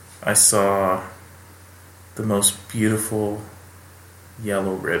 I saw the most beautiful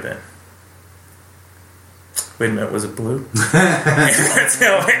yellow ribbon. Wait a minute, was it blue? and that's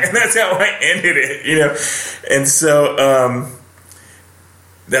how I ended it, And so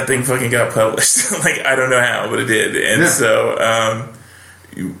that thing fucking got published. Like, I don't know how, but it did. And so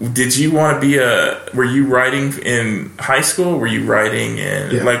did you want to be were you writing in high school? Were you writing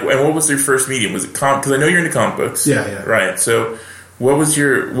in and what was your first medium? Was it because I know you're into comic books. Yeah. Right. So what was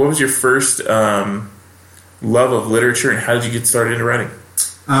your first love of literature, and how did you get started into writing?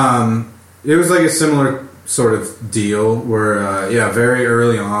 It was like a similar sort of deal where very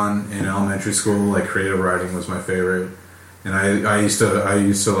early on in elementary school, like, creative writing was my favorite, and I used to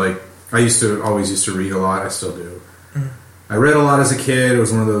always used to read a lot. I still do. I read a lot as a kid. I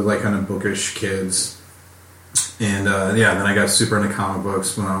was one of those, like, kind of bookish kids, and then I got super into comic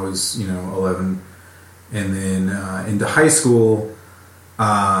books when I was 11, and then into high school.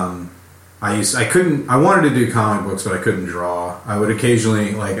 I wanted to do comic books, but I couldn't draw. I would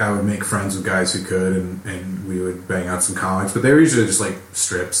occasionally, I would make friends with guys who could, and we would bang out some comics, but they were usually just,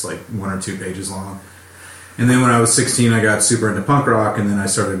 strips, 1 or 2 pages long. And then when I was 16, I got super into punk rock, and then I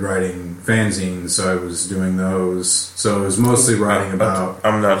started writing fanzines, so I was doing those. So it was mostly writing about...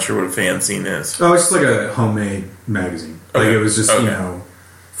 I'm not sure what a fanzine is. Oh, it's just like a homemade magazine. Okay. It was just,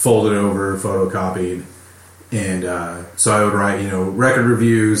 folded over, photocopied. And so I would write, record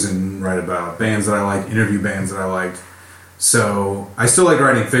reviews and write about bands that I liked, interview bands that I liked. So I still like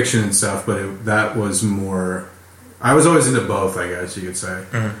writing fiction and stuff, but that was more... I was always into both, I guess you could say,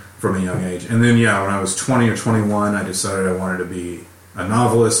 from a young age. And then, when I was 20 or 21, I decided I wanted to be a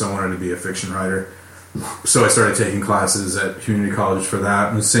novelist. I wanted to be a fiction writer. So I started taking classes at community college for that.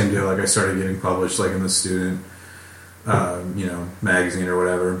 And the same deal, I started getting published, in the student, magazine or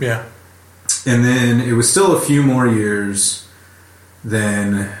whatever. Yeah. And then it was still a few more years.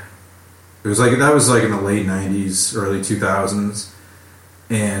 Then it was in the late 90s, early 2000s,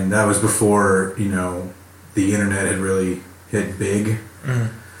 and that was before the internet had really hit big.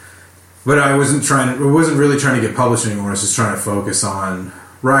 But I wasn't really trying to get published anymore. I was just trying to focus on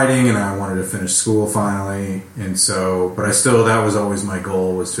writing, and I wanted to finish school finally. And so, but that was always my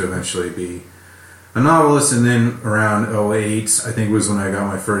goal, was to eventually be a novelist. And then around 2008, I think, was when I got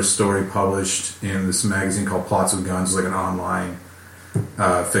my first story published in this magazine called Plots with Guns, an online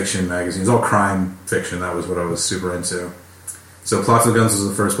fiction magazine. It's all crime fiction. That was what I was super into. So Plots with Guns was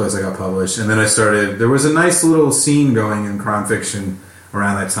the first place I got published. And then there was a nice little scene going in crime fiction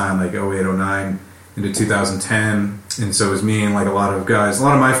around that time, 2008, 2009, into 2010. And so it was me and a lot of guys, a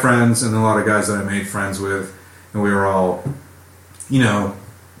lot of my friends, and a lot of guys that I made friends with. And we were all,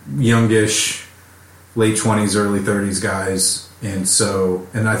 youngish, late 20s, early 30s guys. And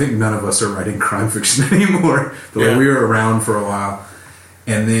I think none of us are writing crime fiction anymore, but we were around for a while.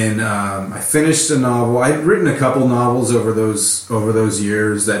 And then I finished a novel. I'd written a couple novels over those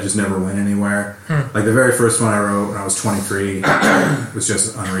years that just never went anywhere. The very first one I wrote when I was 23 was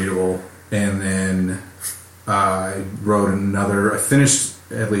just unreadable. And then I wrote another. I finished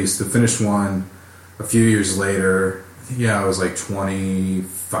the finished one a few years later. I was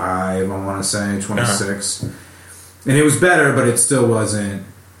 25, I want to say, 26. And it was better, but it still wasn't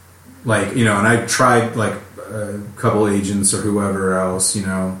like, you know, and I tried like a couple agents or whoever else, you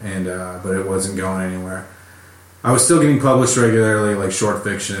know, and but it wasn't going anywhere. I was still getting published regularly, like short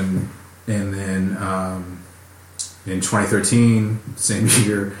fiction, and then in 2013, same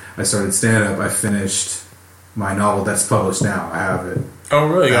year, I started stand-up. I finished my novel that's published now. I have it. Oh,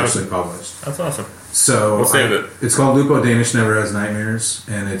 really? Actually published. That's awesome. So what's the name of it? It's called Lupo Danish Never Has Nightmares,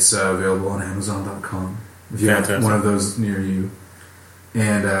 and it's available on Amazon.com if you have one of those near you.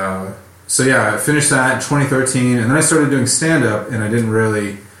 And so yeah, I finished that in 2013, and then I started doing stand-up, and I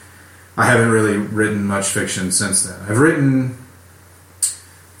haven't really written much fiction since then. I've written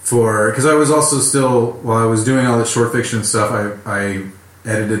because I was also still, while I was doing all this short fiction stuff, I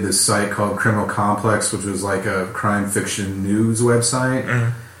edited this site called Criminal Complex, which was like a crime fiction news website.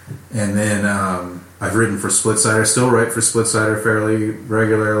 Mm-hmm. And then I've written for Splitsider, still write for Splitsider fairly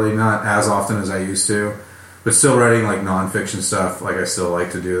regularly, not as often as I used to, but still writing like nonfiction stuff. Like I still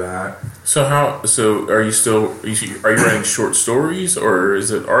like to do that. So are you writing short stories, or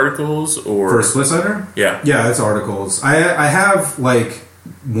is it articles, or for Splitsider? Yeah, it's articles. I have like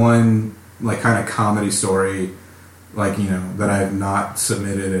one like kind of comedy story, like, you know, that I have not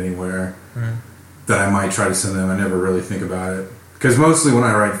submitted anywhere, that I might try to send them. I never really think about it, because mostly when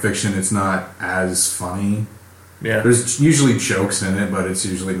I write fiction, it's not as funny. Yeah, there's usually jokes in it, but it's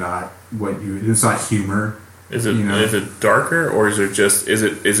usually not it's not humor. Is it, you know? Is it darker, or is it just is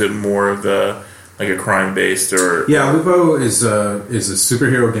it more of the like a crime based, or Lupo is a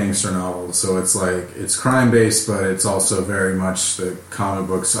superhero gangster novel, so it's like it's crime based, but it's also very much the comic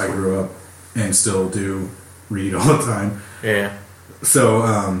books I grew up and still do read all the time. Yeah. So,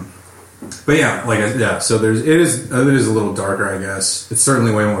 but yeah, so it is a little darker, I guess. It's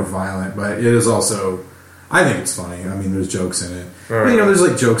certainly way more violent, but it is also, I think it's funny. I mean, there's jokes in it. Right. You know, there's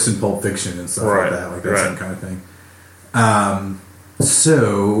like jokes in Pulp Fiction and stuff like that, like that same kind of thing.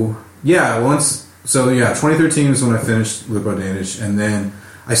 So yeah, 2013 was when I finished Lupo Danish, and then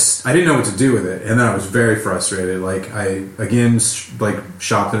I didn't know what to do with it, and then I was very frustrated. Like I again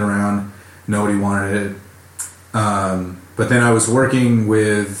shopped it around, nobody wanted it. But then I was working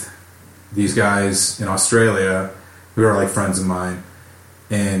with these guys in Australia who are like friends of mine,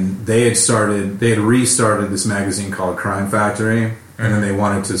 and they had restarted this magazine called Crime Factory, and then they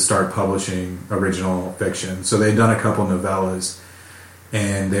wanted to start publishing original fiction. So they'd done a couple novellas,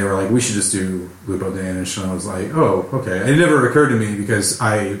 and they were like, we should just do Lupo Danish. And I was like, oh, okay. It never occurred to me because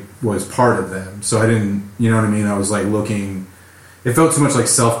I was part of them. So I didn't, you know what I mean? I was like looking, it felt too much like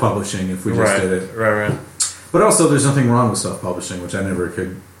self-publishing if we just did it. Right. But also there's nothing wrong with self-publishing, which I never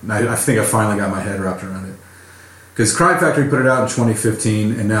could, I think I finally got my head wrapped around it. Because Crime Factory put it out in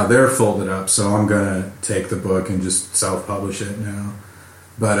 2015, and now they're folded up, so I'm going to take the book and just self-publish it now.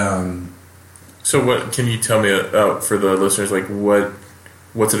 But, so what, can you tell me, for the listeners, like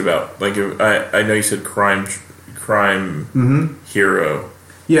what's it about? Like, I know you said crime hero.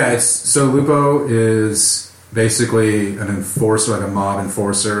 Yeah, so Lupo is basically an enforcer, like a mob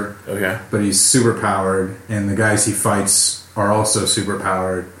enforcer. Okay. But he's super powered, and the guys he fights are also super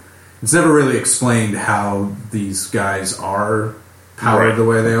powered. It's never really explained how these guys are powered the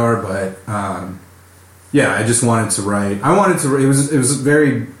way they are, but yeah, I just wanted to write. It was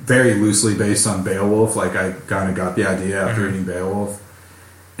very, very loosely based on Beowulf. Like I kind of got the idea after reading Beowulf.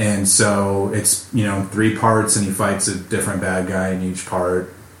 And so it's, 3 parts, and he fights a different bad guy in each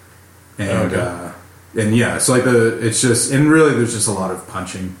part. And and yeah, so like it's just, and really there's just a lot of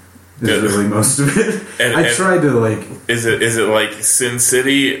punching. Is really most of it. I tried to like. Is it like Sin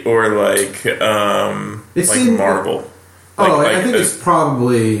City or like it's like Marvel? I think it's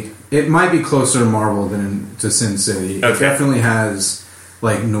probably, it might be closer to Marvel than to Sin City. Okay. It definitely has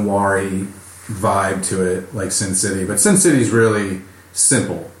like noir-y vibe to it, like Sin City, but Sin City's really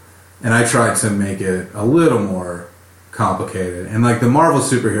simple, and I tried to make it a little more complicated. And like the Marvel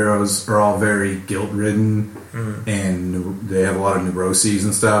superheroes are all very guilt-ridden, and they have a lot of neuroses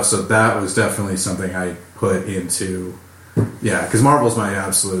and stuff, so that was definitely something I put into, because Marvel's my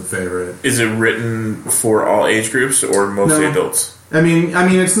absolute favorite. Is it written for all age groups or mostly adults? I mean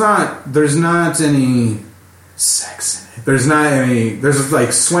it's not, there's not any sex in it. There's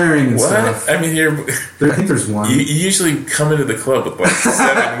like swearing and stuff. I mean, I think there's one. You usually come into the club with like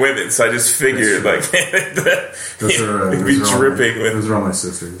 7 women, so I just figured like those are dripping with. Those are all my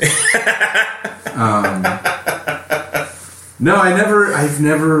sisters. No, I've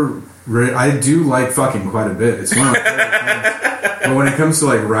never I do like fucking quite a bit. It's one of my favorite things. But when it comes to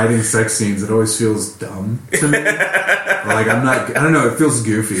like writing sex scenes, it always feels dumb to me. Or like I don't know, it feels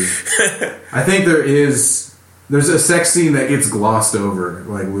goofy. I think there is, There's a sex scene that gets glossed over,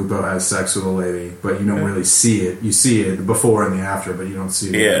 like Lupo has sex with a lady, but you don't really see it. You see it before and the after, but you don't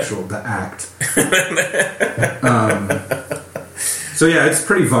see the act. So yeah, it's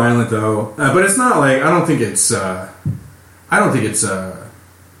pretty violent though, but it's not like I don't think it's like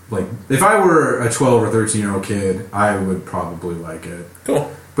if I were a 12 or 13-year-old kid, I would probably like it. Cool.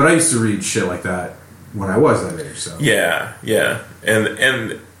 But I used to read shit like that when I was that age. So yeah,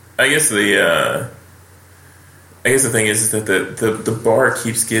 and I guess the thing is that the bar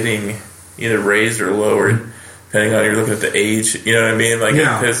keeps getting either raised or lowered depending on you're looking at the age. You know what I mean? Like,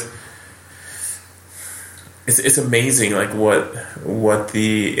 because it's amazing, like what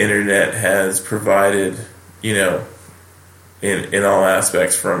the internet has provided. You know, in all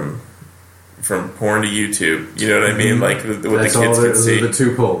aspects from porn to YouTube. You know what I mean? Like what that's the kids can see. The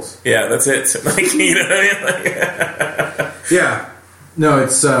two poles. Yeah, that's it. Like, you know what I mean? Like, yeah. No,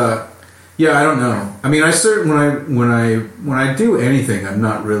 it's. Yeah, I don't know. I mean, I start when I do anything, I'm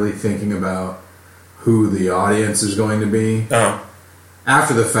not really thinking about who the audience is going to be. Oh.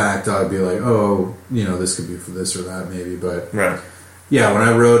 After the fact, I'd be like, oh, you know, this could be for this or that, maybe. But right. Yeah, when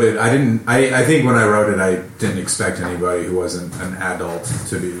I wrote it, I didn't. I think when I wrote it, I didn't expect anybody who wasn't an adult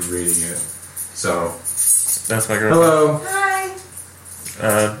to be reading it. So that's my girlfriend. Hello. Hi.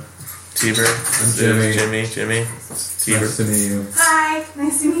 Tiber. Jimmy. Tiber. Nice to meet you. Hi.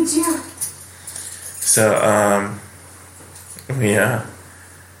 Nice to meet you. So,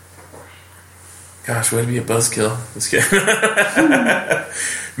 gosh, way to be a buzzkill. Just kidding.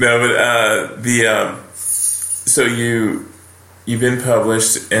 No, but so you've been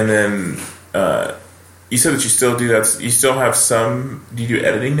published, and then you said that you still do that. You still have some. Do you do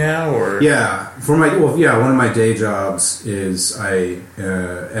editing now, or one of my day jobs is I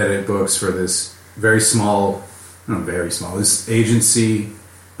edit books for this this agency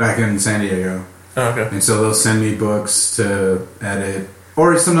back in San Diego. Oh, okay. And so they'll send me books to edit,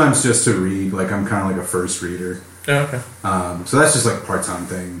 or sometimes just to read. Like I'm kind of like a first reader. Oh, okay. So that's just like a part-time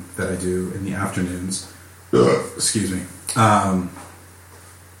thing that I do in the afternoons. Excuse me. So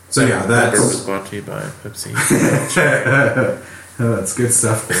yeah, that's was brought to you by Pepsi. Oh, that's good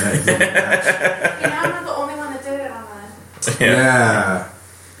stuff today. And I'm not the only one that did it on that. Yeah.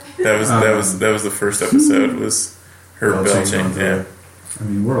 That was the first episode. Was her belching? Yeah. I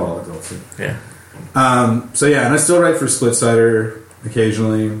mean, we're all adults here. Yeah. So yeah, and I still write for Splitsider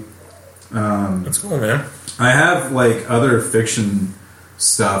occasionally. That's cool, man. I have like other fiction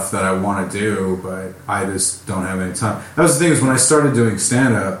stuff that I want to do, but I just don't have any time. That was the thing, is when I started doing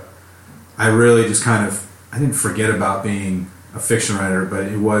stand-up, I really just I didn't forget about being a fiction writer, but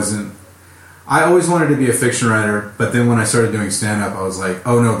it wasn't. I always wanted to be a fiction writer, but then when I started doing stand-up, I was like,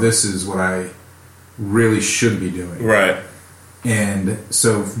 oh no, this is what I really should be doing. Right. And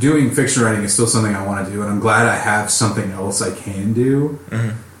so doing fiction writing is still something I want to do, and I'm glad I have something else I can do.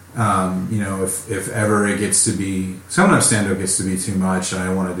 Mm-hmm. If ever it gets to be, sometimes stand-up gets to be too much and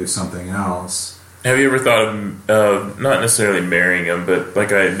I want to do something else. Have you ever thought of not necessarily marrying them, but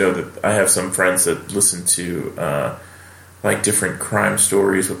like I know that I have some friends that listen to like different crime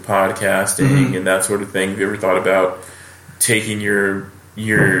stories with podcasting and that sort of thing. Have you ever thought about taking your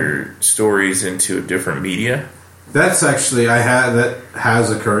stories into a different media? That's actually that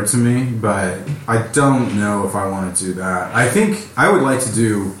has occurred to me, but I don't know if I want to do that. I think I would like to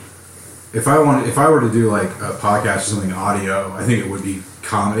do, if I were to do like a podcast or something audio, I think it would be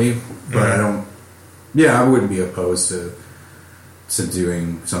comedy, but I don't. Yeah, I wouldn't be opposed to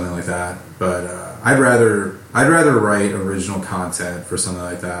doing something like that, but I'd rather write original content for something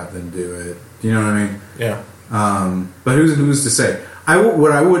like that than do it. Do you know what I mean? Yeah. But who's to say?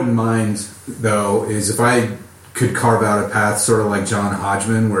 What I wouldn't mind though is if I could carve out a path, sort of like John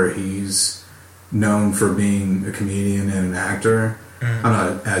Hodgman, where he's known for being a comedian and an actor. I'm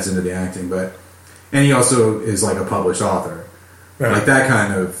not as into the acting, and he also is like a published author. Right. Like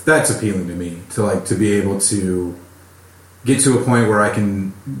that's appealing to me, to be able to get to a point where I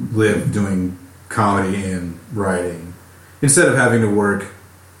can live doing comedy and writing instead of having to work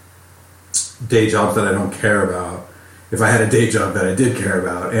day jobs that I don't care about. If I had a day job that I did care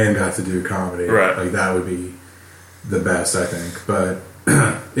about and got to do comedy, right, like that would be the best, I think. But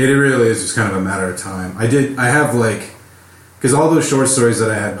it really is just kind of a matter of time. Because all those short stories that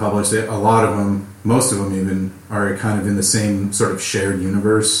I had published, a lot of them, most of them even, are kind of in the same sort of shared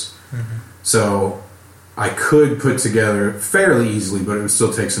universe. Mm-hmm. So I could put together fairly easily, but it would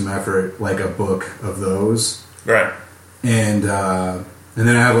still take some effort, like a book of those. Right. And then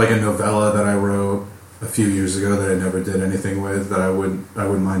I have like a novella that I wrote a few years ago that I never did anything with, that I wouldn't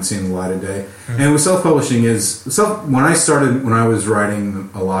mind seeing the light of day. Mm-hmm. And with self-publishing when I was writing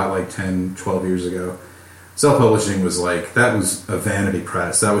a lot like 10, 12 years ago, self-publishing was like, that was a vanity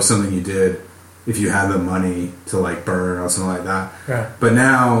press. That was something you did if you had the money to like burn or something like that. Right. But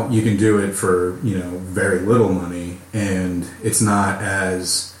now you can do it for, very little money, and it's not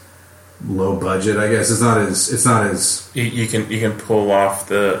as low budget, I guess. It's not as You can pull off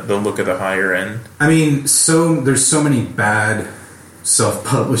the look of the higher end. I mean, there's so many bad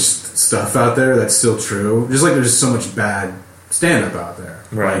self-published stuff out there that's still true. Just like there's so much bad stand-up out there.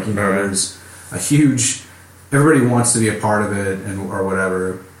 Right. Like, there's a huge... Everybody wants to be a part of it or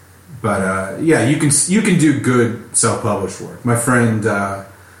whatever. But, you can do good self-published work. My friend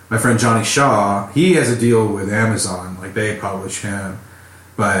Johnny Shaw, he has a deal with Amazon. Like, they publish him.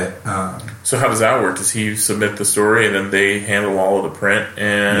 But... so how does that work? Does he submit the story and then they handle all of the print?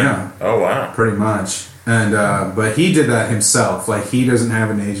 And yeah. Oh, wow. Pretty much. And but he did that himself. Like, he doesn't have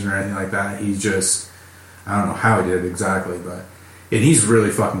an agent or anything like that. He just... I don't know how he did it exactly, but... And he's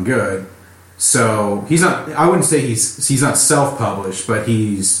really fucking good. So, he's not... I wouldn't say he's not self-published, but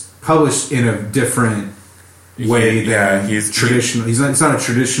he's published in a different way than he's traditional. It's not a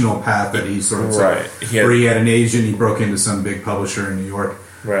traditional path that he's sort of... Right. Where he had an agent, he broke into some big publisher in New York,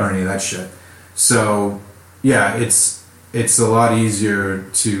 right, or any of that shit. So, yeah, it's a lot easier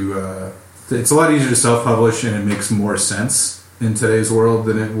to... it's a lot easier to self-publish, and it makes more sense in today's world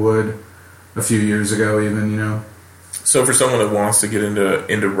than it would a few years ago, even, So for someone that wants to get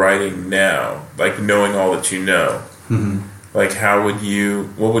into writing now, like knowing all that you know, mm-hmm. like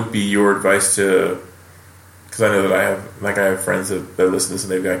what would be your advice to? Because I know that I have friends that listen to this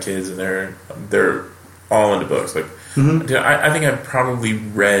and they've got kids and they're all into books. Like, mm-hmm. I think I've probably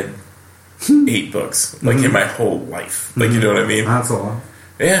read 8 books like in my whole life. Like, you know what I mean? That's a lot.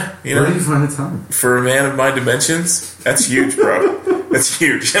 Yeah, Where do you find the time? For a man of my dimensions, that's huge, bro. That's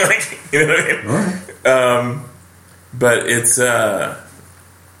huge. Like, you know what I mean? All right. But it's I'm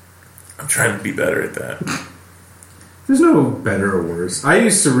trying to be better at that. There's no better or worse. I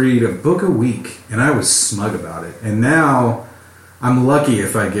used to read a book a week, and I was smug about it. And now I'm lucky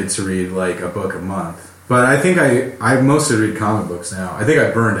if I get to read like a book a month. But I think I mostly read comic books now. I think I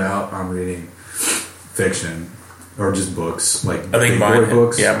burned out on reading fiction or just books, like I think big boy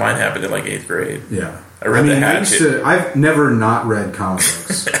books. Yeah, mine happened in like 8th grade. Yeah. I read The Hatchet. I've never not read comic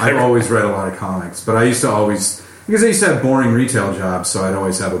books. I've always read a lot of comics, but I used to always, because I used to have boring retail jobs, so I'd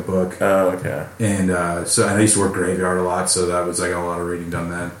always have a book. Oh, okay. And and I used to work graveyard a lot, so that was like a lot of reading done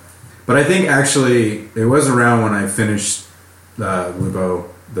then. But I think actually it was around when I finished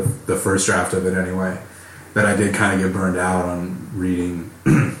Lupo, the first draft of it anyway, that I did kind of get burned out on reading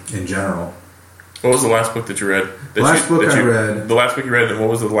in general. What was the last book that you read? The last book you read, and what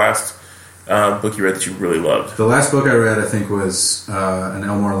was the last book you read that you really loved? The last book I read, I think, was an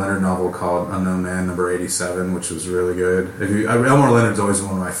Elmore Leonard novel called Unknown Man, number 87, which was really good. Elmore Leonard's always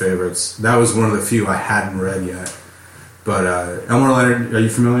one of my favorites. That was one of the few I hadn't read yet. But Elmore Leonard, are you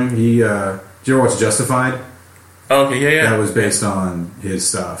familiar? Did you ever watch Justified? Oh, okay, yeah. That was based on his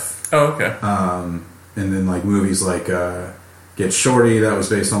stuff. Oh, okay. And then like movies like Get Shorty, that was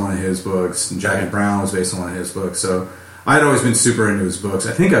based on one of his books, and Jackie Brown was based on one of his books. So I'd always been super into his books.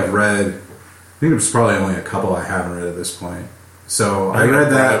 I think there's probably only a couple I haven't read at this point. So I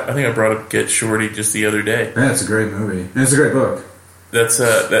read that. I think I brought up Get Shorty just the other day. Yeah, it's a great movie. And it's a great book. That's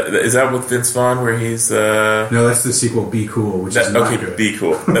is that with Vince Vaughn where he's No, that's the sequel, Be Cool, which is not good. Be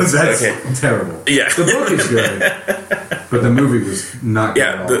Cool. That's okay. Terrible. Yeah. The book is good, but the movie was not good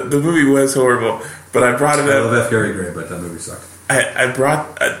at all. The movie was horrible, but I brought it up. I love F. Gary Gray, but that movie sucked. I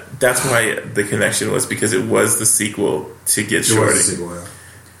brought that's why the connection was, because it was the sequel to Get Shorty. It was the sequel, yeah.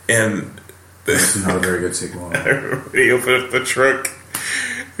 And it's not a very good sequel. He opened up the trunk.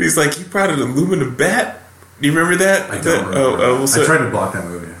 He's like, "You brought an aluminum bat." Do you remember that? I don't remember. I tried to block that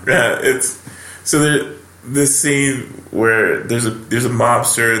movie. Yeah, it's so this scene where there's a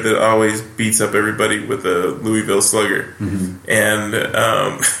mobster that always beats up everybody with a Louisville Slugger, mm-hmm. and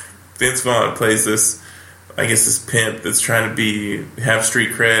Vince Vaughn plays this, I guess, this pimp that's trying to have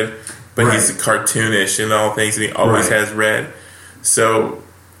street cred, but right. he's cartoonish and all things, and he always right. has red. So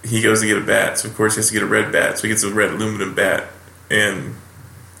he goes to get a bat. So of course he has to get a red bat. So he gets a red aluminum bat, and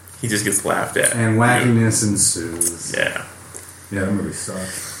he just gets laughed at. And wackiness ensues. Yeah. Yeah, that movie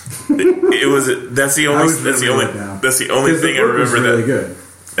sucks. It was. That's the only thing I remember. Was really good.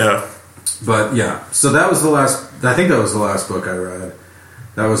 Yeah. But yeah, so that was the last. I think that was the last book I read.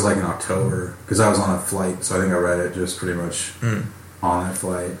 That was like in October because I was on a flight, so I think I read it just pretty much on that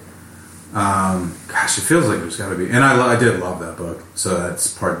flight. Gosh, it feels like there's got to be, and I did love that book. So that's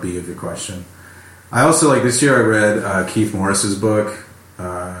part B of your question. I also this year I read Keith Morris's book.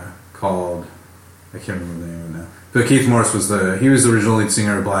 Called, I can't remember the name of it now. But Keith Morris was the original lead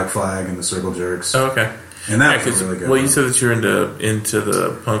singer of Black Flag and the Circle Jerks. Oh, okay. And that was a really good Well, you one. said that you're into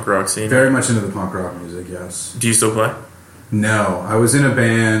the punk rock scene. Very much into the punk rock music, yes. Do you still play? No, I was in a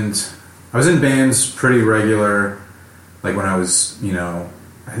band. I was in bands pretty regular, like when I was, I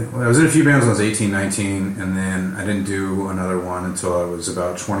was in a few bands when I was 18, 19, and then I didn't do another one until I was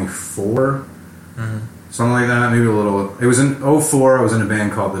about 24. Something like that, maybe a little. It was in 04, I was in a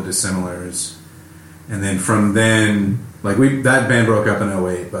band called The Dissimilars. And then from then, that band broke up in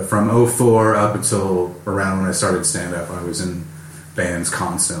 08, but from 04 up until around when I started stand-up, I was in bands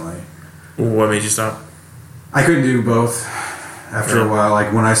constantly. What made you stop? I couldn't do both after a while.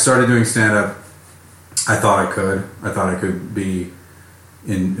 Like, when I started doing stand-up, I thought I could. I thought I could be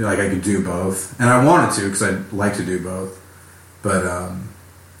I could do both. And I wanted to, because I'd like to do both. But,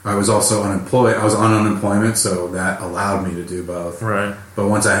 I was also unemployed. I was on unemployment, so that allowed me to do both. Right. But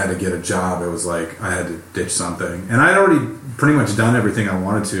once I had to get a job, it was like I had to ditch something. And I'd already pretty much done everything I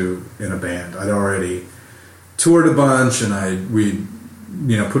wanted to in a band. I'd already toured a bunch, and we'd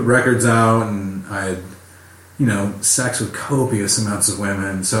put records out, and I had, sex with copious amounts of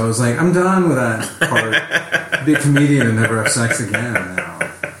women. So I was like, I'm done with that part. Be a comedian and never have sex again now.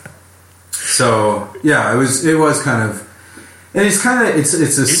 So, yeah, it was kind of... And it's kind of, it's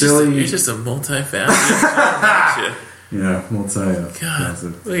a silly... You're just a multifaceted. Yeah, God,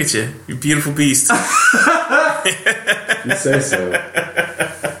 look at you. You beautiful beast. You say so.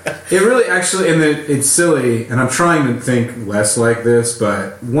 It really, actually, it's silly, and I'm trying to think less like this,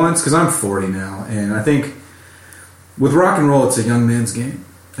 but because I'm 40 now, and I think with rock and roll, it's a young man's game.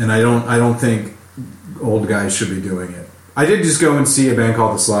 And I don't think old guys should be doing it. I did just go and see a band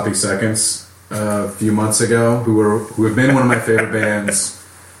called the Sloppy Seconds a few months ago, who have been one of my favorite bands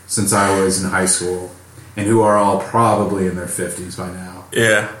since I was in high school, and who are all probably in their 50s by now.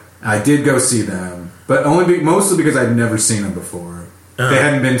 Yeah. I did go see them, but mostly because I'd never seen them before. They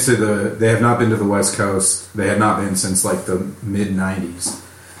have not been to the West Coast. They had not been since like the mid '90s.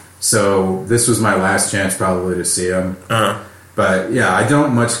 So this was my last chance probably to see them. But yeah, I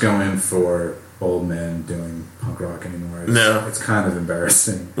don't much go in for old men doing punk rock anymore. It's kind of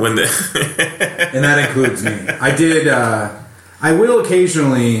embarrassing. And that includes me. I did. I will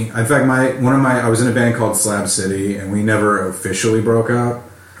occasionally. In fact, I was in a band called Slab City, and we never officially broke up.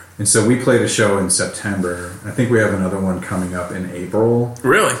 And so we played a show in September. I think we have another one coming up in April.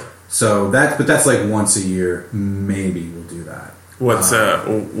 Really? So that's like once a year. Maybe we'll do that. What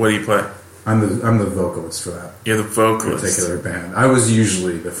do you play? I'm the vocalist for that. You're the vocalist. Particular band. I was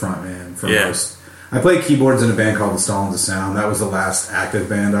usually the front man for most. I played keyboards in a band called the Stallings of Sound. That was the last active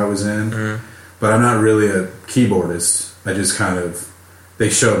band I was in. Mm-hmm. But I'm not really a keyboardist. I just kind of... They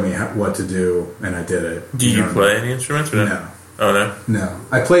showed me what to do, and I did it. Do you play any instruments? Or no. Oh, no? No.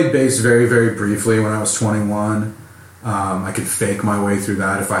 I played bass very, very briefly when I was 21. I could fake my way through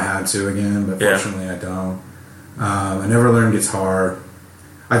that if I had to again, but fortunately I don't. I never learned guitar.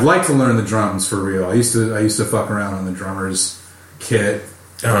 I'd like to learn the drums for real. I used to fuck around on the drummer's kit.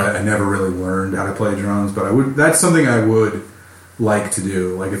 I never really learned how to play drums, but that's something I would like to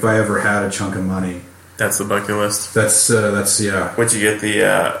do. Like if I ever had a chunk of money. That's the bucket list. That's yeah. Would you get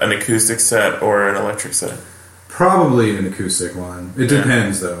an acoustic set or an electric set? Probably an acoustic one. It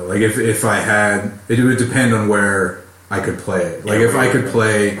depends though. Like if I had, it would depend on where I could play it. Like if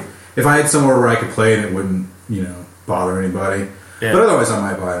I had somewhere where I could play and it wouldn't, bother anybody. Yeah. But otherwise I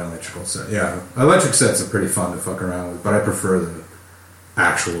might buy an electrical set. Yeah. Electric sets are pretty fun to fuck around with, but I prefer the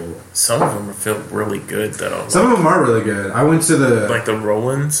actual. Some of them feel really good though. Some of them are really good. I went to the the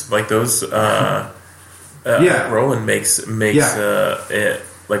Rolands, like those Roland makes it like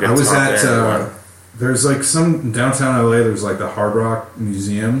a I was top at end one. There's like some downtown LA. There's like the Hard Rock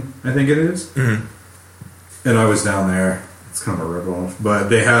Museum, I think it is. Mm-hmm. And I was down there. It's kind of a ripoff, but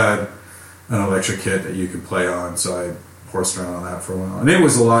they had an electric kit that you could play on. So I horsed around on that for a while, and it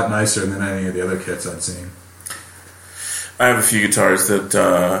was a lot nicer than any of the other kits I'd seen. I have a few guitars that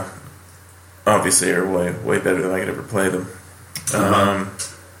obviously are way better than I could ever play them.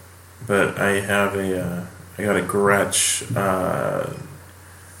 But I have I got a Gretsch.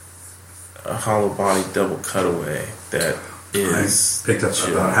 A hollow body double cutaway that is. I picked up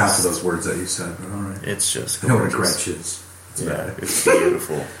about half of those words that you said, but all right. It's just. You know what a Gretsch is? It's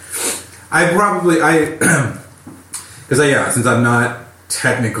beautiful. Because since I'm not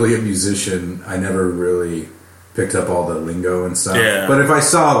technically a musician, I never really picked up all the lingo and stuff. Yeah. But if I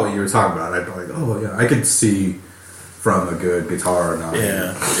saw what you were talking about, I'd be like, oh yeah, I could see from a good guitar or not.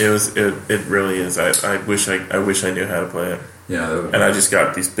 Yeah, it really is. I wish I knew how to play it. Yeah, and I just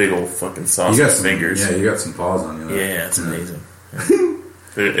got these big old fucking sausage fingers. Yeah, you got some paws on you. Yeah, it's amazing. Yeah.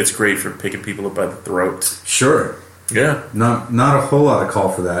 It's great for picking people up by the throat. Sure. Yeah. Not a whole lot of call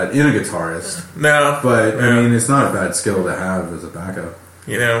for that in a guitarist. No. But Yeah. I mean, it's not a bad skill to have as a backup.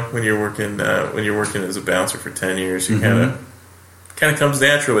 You know, when you're working as a bouncer for 10 years, you kind of comes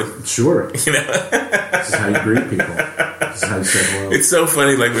naturally. Sure. You know, This is how you greet people. This is how you say hello. it's so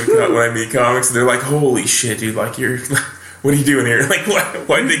funny. Like when I meet comics, they're like, "Holy shit, dude! Like you're, what are you doing here? Like,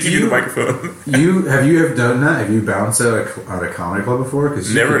 why did they give you the microphone?" Have you ever done that? Have you bounced at a comedy club before?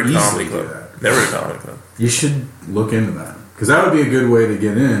 Because Never at a comedy club. Never at a comedy club. You should look into that because that would be a good way to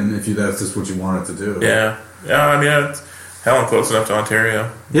get in if that's just what you wanted to do. Yeah. I mean, hell, I'm close enough to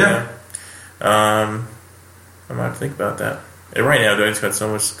Ontario. Yeah. I might have to think about that. And right now, Doug's got so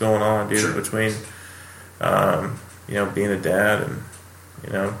much going on, dude, Sure. between, being a dad and,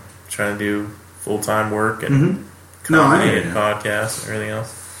 trying to do full-time work and comedy and podcasts and everything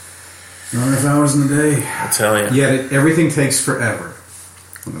else. Not enough hours in the day. I tell you. Yet everything takes forever.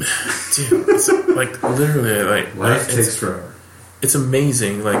 Dude, it's like, literally, like... Life takes forever. It's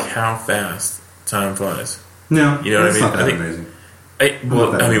amazing, like, how fast time flies. No, You know what I mean? Not that I think- amazing. I I'm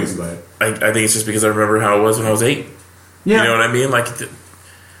not that amazed by it. think it's just because I remember how it was when I was 8. Yeah. You know what I mean? Like,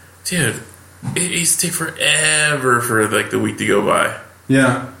 dude, it used to take forever for like the week to go by.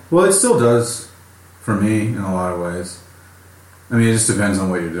 Yeah. Well, it still does for me in a lot of ways. I mean, it just depends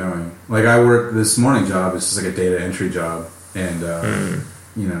on what you're doing. Like, I work this morning job. It's just like a data entry job, and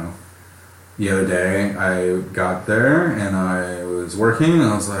the other day I got there and I was working, and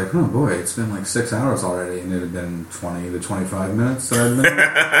I was like, oh boy, it's been like 6 hours already, and it had been 20 to 25 minutes that I'd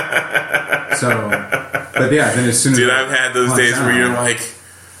been. So, but yeah, then as soon as Dude, I've had those days where out, you're like,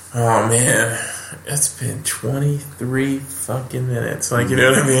 oh man, it's been 23 fucking minutes. Like, you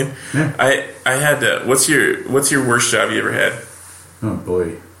know what I mean? Yeah. I had to. What's your worst job you ever had? oh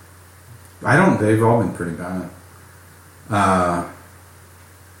boy, they've all been pretty bad. I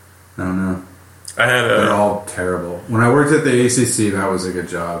don't know. I had They're all terrible. When I worked at the ACC, that was a good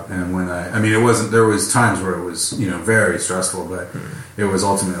job. And when I mean, it wasn't. There was times where it was, very stressful, but it was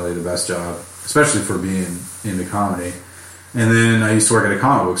ultimately the best job, especially for being into comedy. And then I used to work at a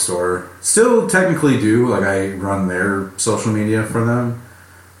comic book store. Still technically do. Like, I run their social media for them,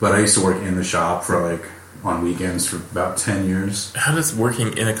 but I used to work in the shop for on weekends for about 10 years. How does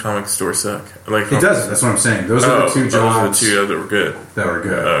working in a comic store suck? Like, It doesn't. That's what I'm saying. Those are the two jobs Those are the two that were good. that were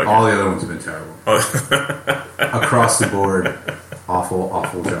good. Okay. All the other ones have been terrible. Oh. Across the board,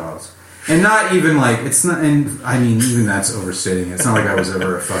 awful jobs. And not even it's not, and I mean, even that's overstating it. It's not like I was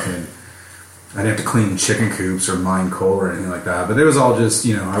ever I didn't have to clean chicken coops or mine coal or anything like that. But it was all just,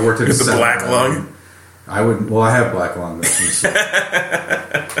 I worked at With the black lung? I have black lung.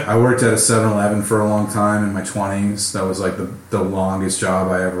 I worked at a 7-Eleven for a long time in my 20s. That was like the longest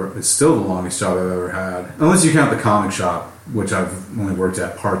job it's still the longest job I've ever had. Unless you count the comic shop, which I've only worked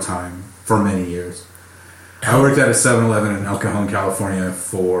at part-time for many years. I worked at a 7-Eleven in El Cajon, California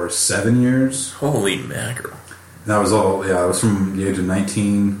for 7 years. Holy mackerel. That was all, I was from the age of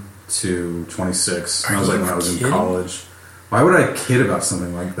 19 to 26. That was when I was in college. Why would I kid about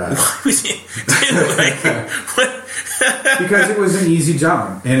something like that? Because it was an easy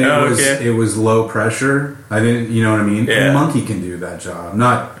job, and it was low pressure. I didn't, you know what I mean? Yeah. A monkey can do that job.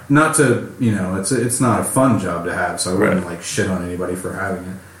 Not to, it's not a fun job to have, so I wouldn't shit on anybody for having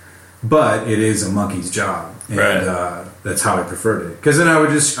it. But it is a monkey's job, and that's how I preferred it. Because then I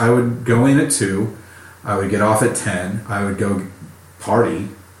would go in at 2, I would get off at 10, I would go party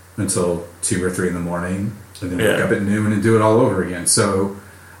until 2 or 3 in the morning, and then wake up at noon and do it all over again. So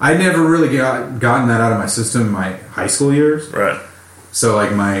I never really gotten that out of my system in my high school years. Right. So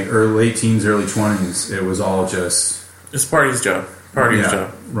my late teens, early 20s, it was all just... It's party's job. Party's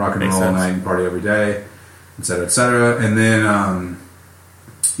job. Rock and Makes roll all sense. night and party every day, et cetera, et cetera. And then, and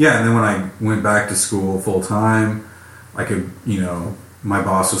then when I went back to school full time, I could, my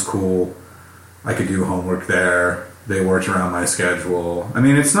boss was cool. I could do homework there. They worked around my schedule. I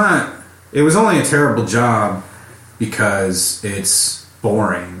mean, it was only a terrible job because it's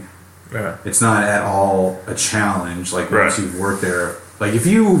boring. Yeah. It's not at all a challenge. Once you've worked there, if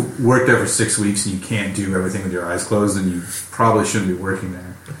you worked there for 6 weeks and you can't do everything with your eyes closed, then you probably shouldn't be working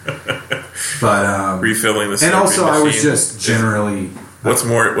there. But refilling the Slurpee and also machine. I was just generally. What's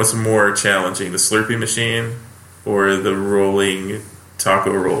more challenging, the Slurpee machine or the rolling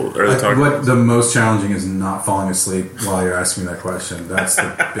taco roll? Or the taco The most challenging is not falling asleep while you're asking me that question. That's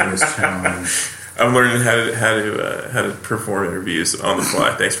the biggest challenge. I'm learning how to perform interviews on the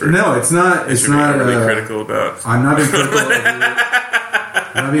fly. Thanks for no. It's not. It's not really critical about. I'm not being critical.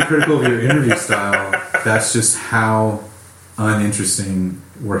 I'm not being critical of your interview style. That's just how uninteresting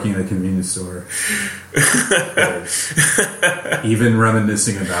working at a convenience store is. Even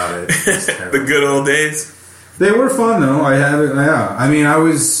reminiscing about it is terrible. The good old days. They were fun though. I had it. Yeah, I mean, I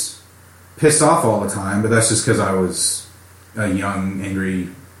was pissed off all the time, but that's just because I was a young, angry,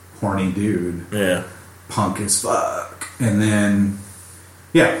 horny dude. Yeah. Punk as fuck. And then,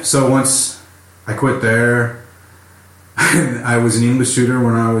 yeah. So once I quit there, I was an English tutor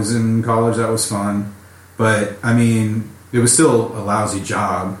when I was in college. That was fun, but I mean, it was still a lousy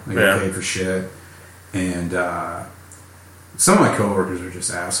job. I got paid for shit, and some of my coworkers are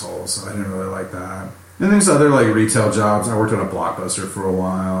just assholes. So I didn't really like that. And there's other like retail jobs. I worked at a Blockbuster for a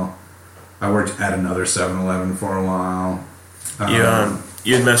while. I worked at another 7-Eleven for a while.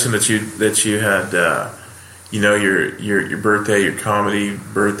 You had mentioned that you had your birthday, your comedy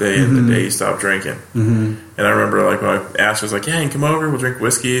birthday, and the day you stopped drinking. Mm-hmm. And I remember like when I asked, I was like, "Yeah, you can come over. We'll drink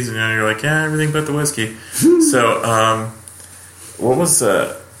whiskeys." And you're like, "Yeah, everything but the whiskey." So, what was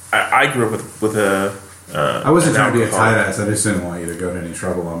I grew up with a. I wasn't trying to be a tight ass. I just didn't want you to go to any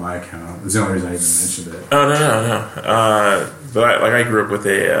trouble on my account. That's the only reason I even mentioned it. Oh no. But I grew up with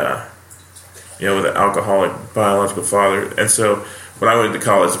with an alcoholic biological father, and so when I went into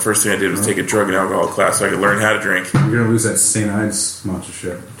college, the first thing I did was take a drug and alcohol class so I could learn how to drink. You're gonna lose that St. Ides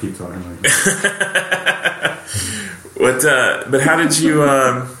sponsorship. Keep talking like that. But how did you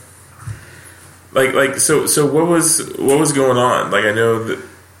so what was going on? Like I know that.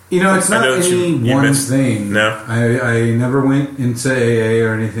 It's not any one thing. No? I never went into AA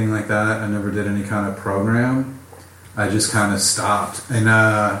or anything like that. I never did any kind of program. I just kind of stopped. And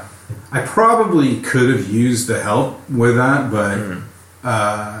I probably could have used the help with that, but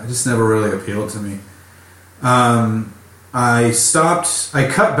it just never really appealed to me. I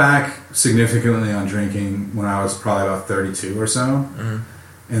cut back significantly on drinking when I was probably about 32 or so. Mm-hmm.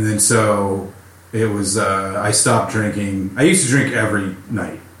 And then so it was, I stopped drinking. I used to drink every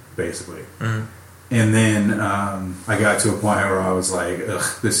night. Basically, and then I got to a point where I was like,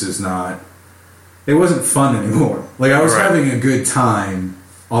 "Ugh, this is not." It wasn't fun anymore. Like I was having a good time,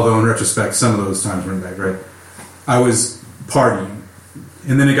 although in retrospect, some of those times weren't that great. I was partying,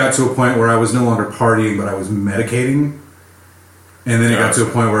 and then it got to a point where I was no longer partying, but I was medicating, and then it got to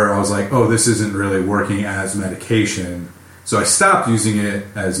a point where I was like, "Oh, this isn't really working as medication," so I stopped using it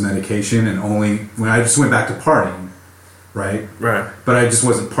as medication, and only when I just went back to partying. Right. But I just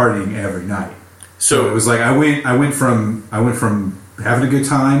wasn't partying every night. So it was like I went from having a good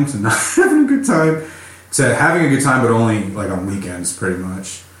time to not having a good time to having a good time, but only like on weekends, pretty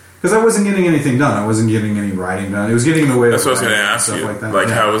much. Because I wasn't getting anything done. I wasn't getting any writing done. It was getting in the way. That's what I was going to ask you. Like that.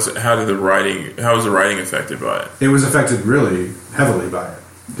 How was the writing affected by it? It was affected really heavily by it.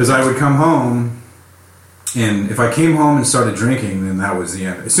 Because I would come home. And if I came home and started drinking, then that was the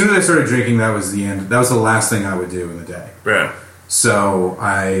end. As soon as I started drinking, that was the end. That was the last thing I would do in the day. Right. So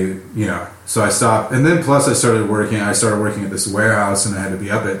I stopped. And then plus I started working at this warehouse and I had to be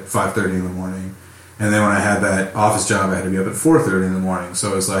up at 5:30 in the morning. And then when I had that office job, I had to be up at 4:30 in the morning.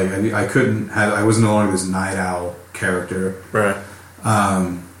 So it was like, I was no longer this night owl character. Right.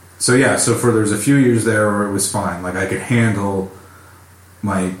 So there's a few years there where it was fine. Like I could handle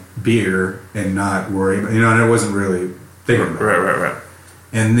my beer and not worry about, and I wasn't really thinking about it. Right.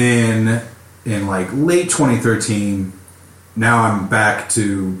 And then in like late 2013, now I'm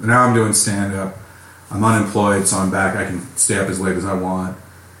doing stand-up. I'm unemployed, so I'm back. I can stay up as late as I want.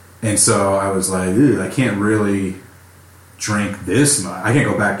 And so I was like, I can't really drink this much. I can't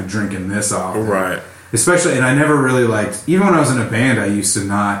go back to drinking this often. Right. Especially, and I never really liked, even when I was in a band, I used to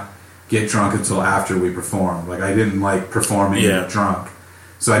not get drunk until after we performed. Like I didn't like performing drunk.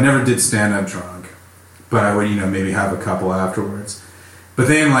 So I never did stand up drunk, but I would, maybe have a couple afterwards. But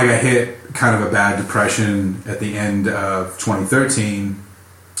then like I hit kind of a bad depression at the end of 2013.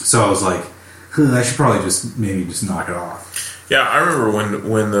 So I was like, I should probably just knock it off. Yeah, I remember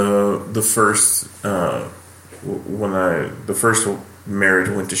when the first marriage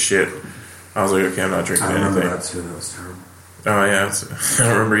went to shit. I was like, okay, I'm not drinking anything. I remember that too. That was terrible. Oh yeah, I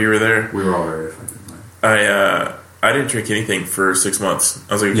remember you were there. We were all very affected by it. I didn't drink anything for 6 months.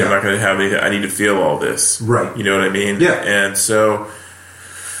 I was like, I'm not going to have anything. I need to feel all this. Right. You know what I mean? Yeah. And so,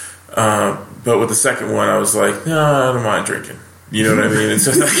 but with the second one, I was like, no, I don't mind drinking. You know what I mean? It's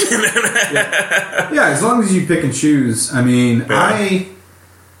just like, yeah, as long as you pick and choose. I mean,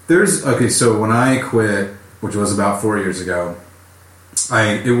 so when I quit, which was about 4 years ago,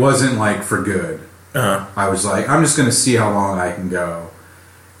 it wasn't like for good. Uh-huh. I was like, I'm just going to see how long I can go.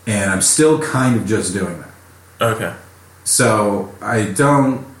 And I'm still kind of just doing that. Okay. So I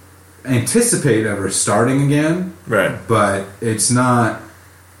don't anticipate ever starting again. Right. But it's not,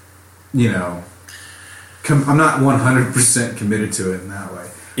 I'm not 100% committed to it in that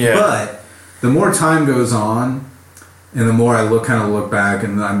way. Yeah. But the more time goes on, And the more I look back,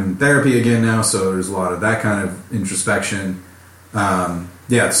 and I'm in therapy again now, so there's a lot of that kind of introspection.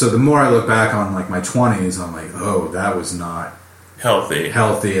 So the more I look back on like my 20s, I'm like, oh, that was not healthy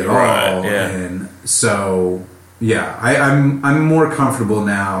at all. Yeah. And so, yeah, I'm more comfortable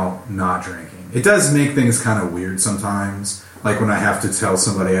now not drinking. It does make things kind of weird sometimes, like when I have to tell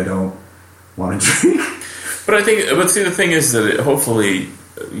somebody I don't want to drink. But see, the thing is that hopefully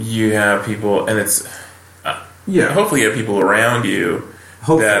you have people, and it's hopefully you have people around you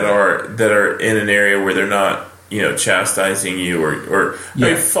that are in an area where they're not, chastising you or I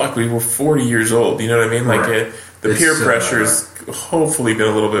mean, fuck, we were 40 years old. You know what I mean? Like the peer pressure's hopefully been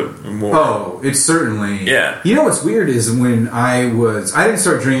a little bit more. Oh, it's certainly. Yeah. You know what's weird is when I didn't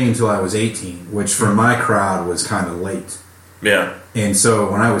start drinking until I was 18, which for my crowd was kind of late. Yeah. And so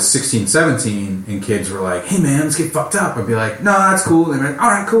when I was 16, 17, and kids were like, hey man, let's get fucked up, I'd be like, no, that's cool. And they're like, all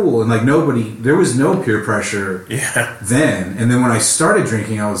right, cool. And like there was no peer pressure then. And then when I started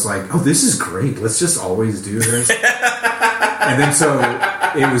drinking, I was like, oh, this is great. Let's just always do this. And then so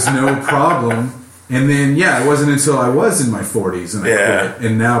it was no problem. And then, it wasn't until I was in my 40s and I quit.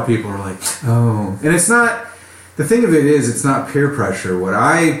 And now people are like, oh. And it's not, the thing of it is, it's not peer pressure. What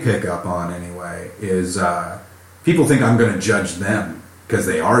I pick up on anyway is, people think I'm going to judge them because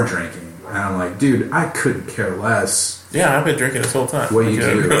they are drinking. And I'm like, dude, I couldn't care less. Yeah, I've been drinking this whole time. What you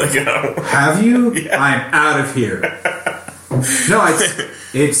do. Have you? Yeah. I'm out of here. No,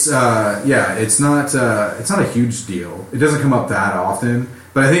 it's not a huge deal. It doesn't come up that often.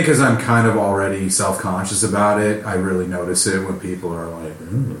 But I think because I'm kind of already self-conscious about it, I really notice it when people are like,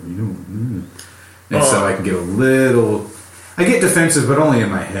 And so I can get I get defensive, but only in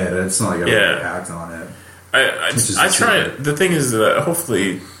my head. It's not like I really act on it. I try. The thing is that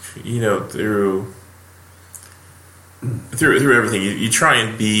hopefully, through everything, you try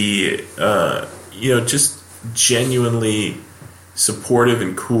and be, just genuinely supportive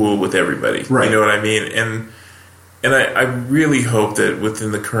and cool with everybody. Right. You know what I mean? And I really hope that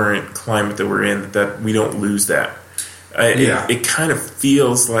within the current climate that we're in, that we don't lose that. It kind of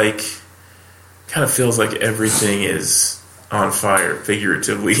feels like everything is on fire,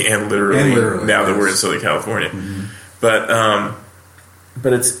 figuratively and literally now that we're in Southern California. Mm-hmm.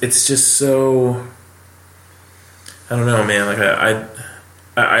 But it's just so, I don't know, man. Like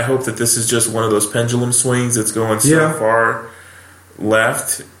I hope that this is just one of those pendulum swings that's going so far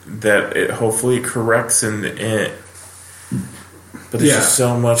left that it hopefully corrects but there's just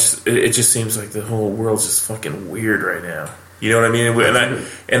so much. It just seems like the whole world's just fucking weird right now. You know what I mean?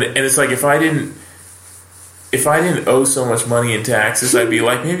 And it's like if I didn't owe so much money in taxes, I'd be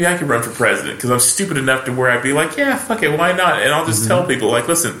like, maybe I could run for president because I'm stupid enough to where I'd be like, yeah, fuck it, why not? And I'll just tell people, like,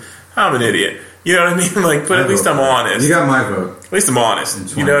 listen, I'm an idiot. You know what I mean? Like, but at least I'm honest. You got my vote. At least I'm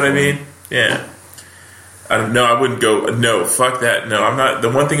honest. You know what I mean? Yeah. I wouldn't go, no, fuck that. No, I'm not. The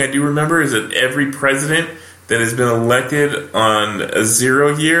one thing I do remember is that every president that has been elected on a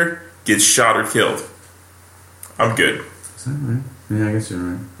 0 year gets shot or killed. I'm good. Is that right? Yeah, I guess you're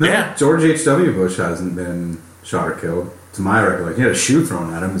right. No, George H.W. Bush hasn't been shot or killed, to my recollection. He had a shoe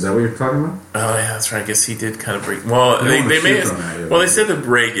thrown at him. Is that what you're talking about? Oh, yeah, that's right. I guess he did kind of break. Well, they said that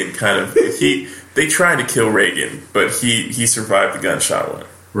Reagan kind of they tried to kill Reagan, but he survived the gunshot wound.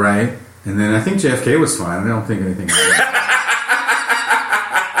 Right, and then I think JFK was fine. I don't think anything happened.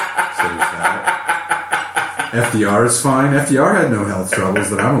 FDR is fine. FDR had no health troubles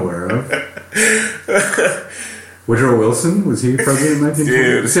that I'm aware of. Woodrow Wilson, was he president in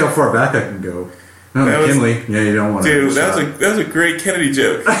 1920? Let's see how far back I can go. No, McKinley. You don't want to. Dude, that was a great Kennedy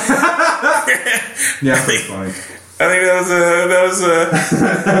joke. Yeah, that's funny. I think that was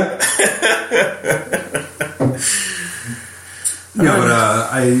No, but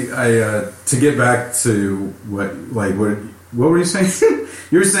I to get back to what were you saying?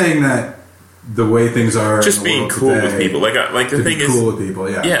 You were saying that the way things are, just being cool with people, like the thing is, cool with people,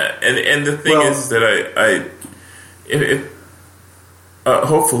 yeah. And the thing is that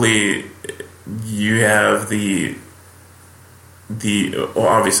hopefully you have the well,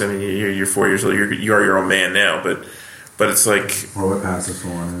 obviously, I mean, you're 4 years old, you are your own man now, but it's like, or what passes for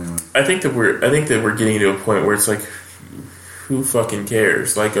one anyway. I think that we're getting to a point where it's like, who fucking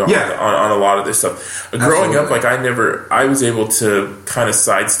cares? Like on a lot of this stuff. Growing up, like I was able to kind of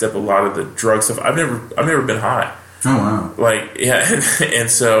sidestep a lot of the drug stuff. I've never been high. Oh wow! Like and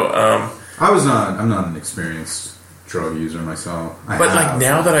so I'm not an experienced drug user myself.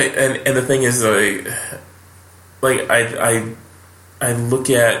 Now that and the thing is, I look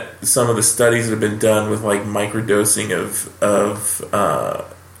at some of the studies that have been done with like microdosing of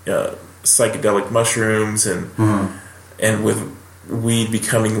psychedelic mushrooms and with weed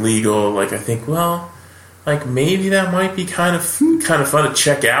becoming legal. Like I think, well, like maybe that might be kind of fun to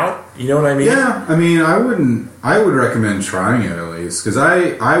check out. You know what I mean? Yeah, I mean, I would recommend trying it at least, because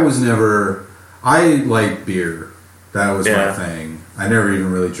I like beer. That was my thing. I never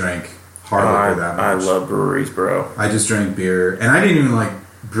even really drank hard liquor that much. I love breweries, bro. I just drank beer, and I didn't even like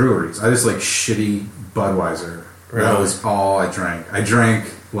breweries. I just like shitty Budweiser. Really? That was all I drank. I drank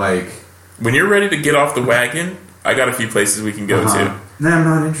like... When you're ready to get off the wagon, I got a few places we can go to. No, I'm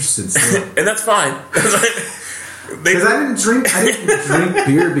not interested. Still. And that's fine. Because I didn't drink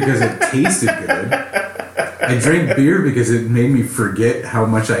beer because it tasted good. I drank beer because it made me forget how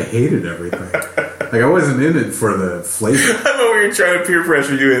much I hated everything. Like, I wasn't in it for the flavor. I thought we were trying to peer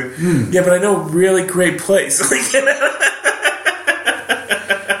pressure you in. Yeah, but I know a really great place.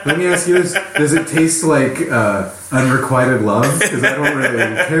 Let me ask you this. Does it taste like unrequited love? Because I don't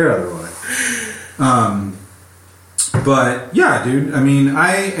really care otherwise. But yeah, dude. I mean,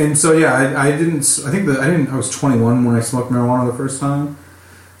 I was 21 when I smoked marijuana the first time.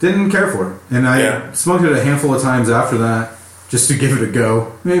 Didn't care for it, and I smoked it a handful of times after that just to give it a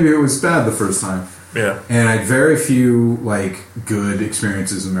go. Maybe it was bad the first time. Yeah. And I had very few like good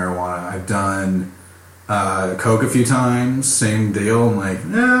experiences with marijuana. I've done coke a few times, same deal. I'm like,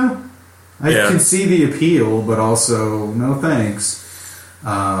 I can see the appeal, but also no thanks.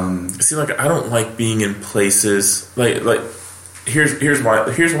 See, like, I don't like being in places like here's why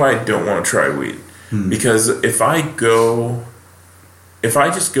I don't want to try weed. Because if I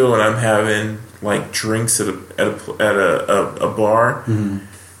just go and I'm having like drinks at a bar,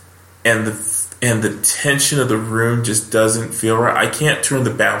 and the tension of the room just doesn't feel right, I can't turn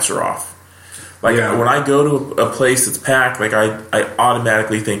the bouncer off. Like, when I go to a place that's packed, like, I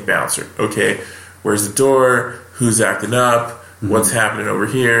automatically think bouncer. Okay, where's the door? Who's acting up? What's happening over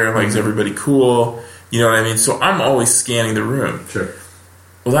here? Like, is everybody cool? You know what I mean? So I'm always scanning the room. Sure.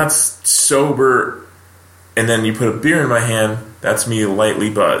 Well, that's sober, and then you put a beer in my hand, that's me lightly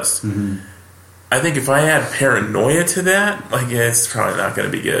buzzed. I think if I add paranoia to that, like, it's probably not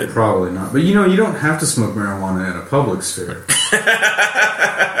going to be good. Probably not. But, you don't have to smoke marijuana in a public sphere.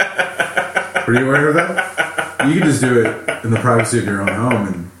 Are you aware of that? You can just do it in the privacy of your own home,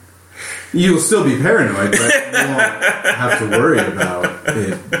 and you'll still be paranoid, but you won't have to worry about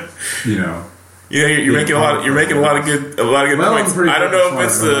it. You're making a lot of good points. I don't know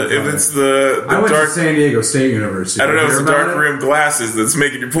if it's the I went dark to San Diego State University. I don't know if it's the dark rim glasses that's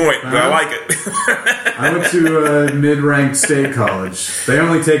making your point, but I like it. I went to a mid-ranked state college. They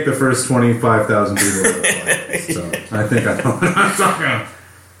only take the first 25,000 people that apply. So I think I know what I'm talking about.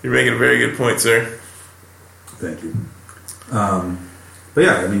 You're making a very good point, sir. Thank you. But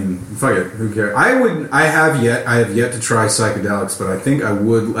yeah, I mean, fuck it. Who cares? I have yet to try psychedelics, but I think that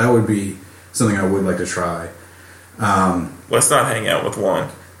would be something I would like to try. Let's not hang out with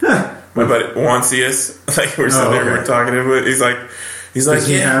Juan. My buddy Juan Cias, like we're sitting there, we're talking to him. He's like, does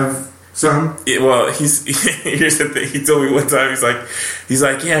he have some? Well, here's the thing. He told me one time. He's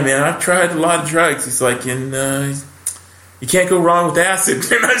like, yeah, man, I've tried a lot of drugs. He's like, and you can't go wrong with acid.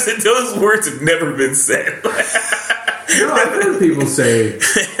 And I said, those words have never been said. I've heard people say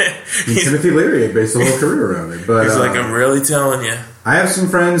Timothy Leary based the whole career around it. But he's like, I'm really telling you. I have some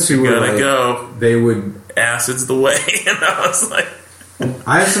friends who were like, they would... Acid's the way. And I was like...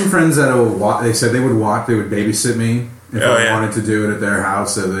 I have some friends that they said they would babysit me if I wanted to do it at their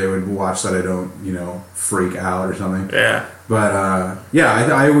house, so they would watch that I don't, freak out or something. Yeah. But,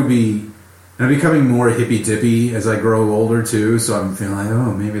 I would be... And I'm becoming more hippy-dippy as I grow older, too, so I'm feeling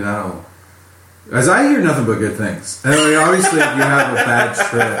like, maybe that'll... As I hear nothing but good things. I mean, obviously, if you have a bad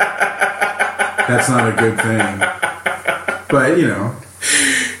trip, that's not a good thing. But,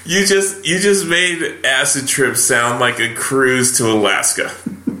 You just made acid trip sound like a cruise to Alaska.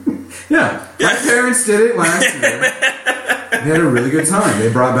 Yeah. My parents did it last year. They had a really good time. They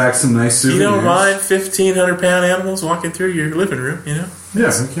brought back some nice souvenirs. You don't mind 1,500-pound animals walking through your living room, Yeah,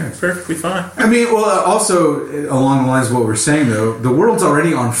 who cares? Perfectly fine. I mean, also, along the lines of what we're saying, though, the world's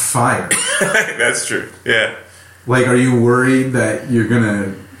already on fire. That's true, yeah. Like, are you worried that your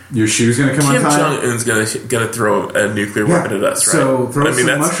shoe's gonna come Kim untied? Jong-un's gonna throw a nuclear weapon at us, right? So throw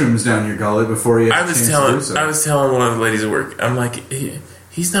some mushrooms down your gullet before you have a chance to do so. I was telling one of the ladies at work, I'm like,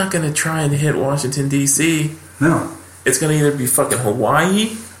 he's not gonna try and hit Washington, D.C. No. It's gonna either be fucking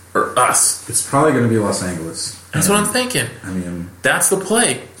Hawaii or us. It's probably gonna be Los Angeles. That's what I'm thinking. I mean... That's the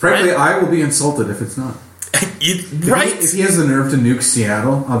play. Frankly, right? I will be insulted if it's not. Right? If he has the nerve to nuke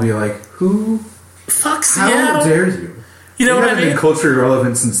Seattle, I'll be like, who? Fuck Seattle. How dare you? You know what I mean? We haven't been culturally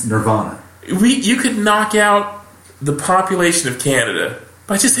relevant since Nirvana. You could knock out the population of Canada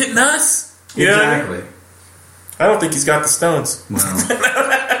by just hitting us. You know what I mean? I don't think he's got the stones. Well,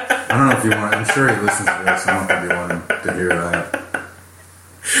 I don't know if you want. I'm sure he listens to this. I don't think you want him to hear that.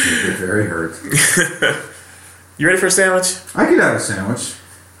 He'd get very hurt. You ready for a sandwich? I could have a sandwich.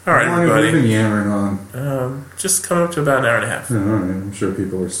 All right, How long have we everybody. been yammering on? Just coming up to about an hour and a half. I don't know, I'm sure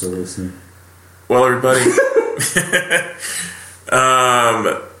people are still listening. Well, everybody,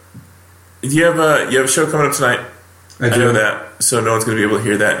 you have a show coming up tonight. I do. know that, so no one's going to be able to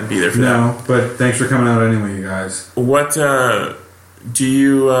hear that and be there for that. No, but thanks for coming out anyway, you guys. What do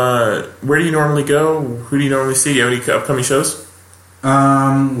you? Where do you normally go? Who do you normally see? Do you have any upcoming shows?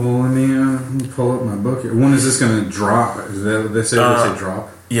 Well, let me pull up my book here. When is this going to drop? Is that what they say? They say drop?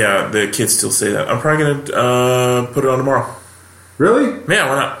 Yeah, the kids still say that. I'm probably going to put it on tomorrow. Really? Yeah,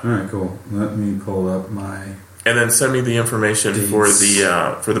 why not? All right, cool. Let me pull up my... And then send me the information for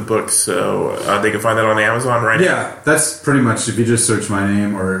the book, so they can find that on Amazon right now. Yeah, that's pretty much, if you just search my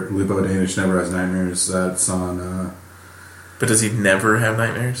name or Lupo Danish Never Has Nightmares, that's on... But does he never have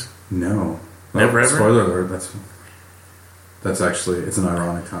nightmares? No. Never ever? Spoiler alert, that's actually, it's an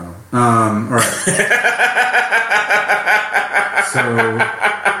ironic title. Alright. So...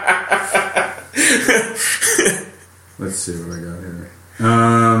 Let's see what I got here.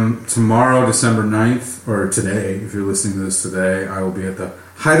 Tomorrow, December 9th, or today, if you're listening to this today, I will be at the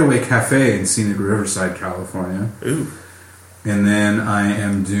Hideaway Cafe in scenic Riverside, California. Ooh. And then I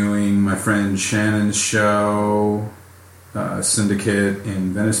am doing my friend Shannon's show, Syndicate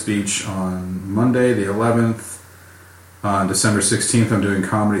in Venice Beach on Monday, the 11th. On December 16th, I'm doing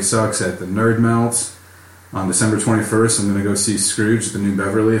Comedy Sucks at the Nerd Melt. On December 21st, I'm going to go see Scrooge at the New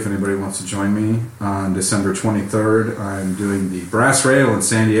Beverly if anybody wants to join me. On December 23rd, I'm doing the Brass Rail in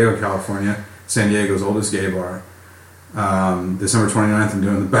San Diego, California, San Diego's oldest gay bar. December 29th, I'm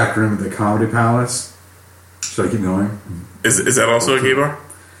doing the back room at the Comedy Palace. Should I keep going? Is that also a gay bar?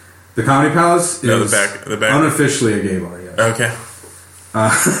 The Comedy Palace No, is the back. unofficially a gay bar, yes. Okay.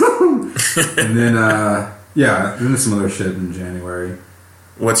 And then, then some other shit in January.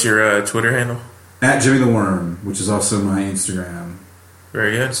 What's your Twitter handle? At Jimmy the Worm, which is also my Instagram.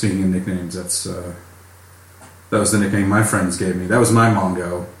 Very good. Speaking of nicknames, that was the nickname my friends gave me. That was my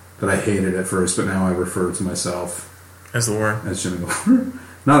Mongo that I hated at first, but now I refer to myself As the worm. as Jimmy the Worm.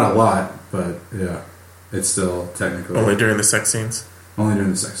 Not a lot, but yeah, it's still technically Only during the sex scenes. only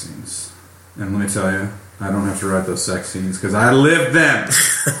during the sex scenes. And let me tell you, I don't have to write those sex scenes because I lived them.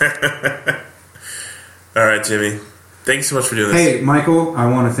 All right, Jimmy. Thank you so much for doing this. Hey, Michael, I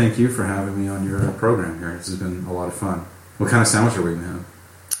want to thank you for having me on your program here. This has been a lot of fun. What kind of sandwich are we going to have?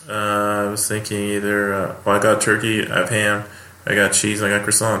 I was thinking either... I got turkey, I have ham, I got cheese, and I got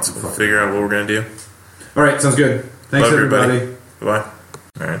croissants. We'll figure out what we're going to do. All right, sounds good. Thanks, Love everybody. Bye-bye.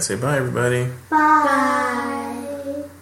 All right, say bye, everybody. Bye.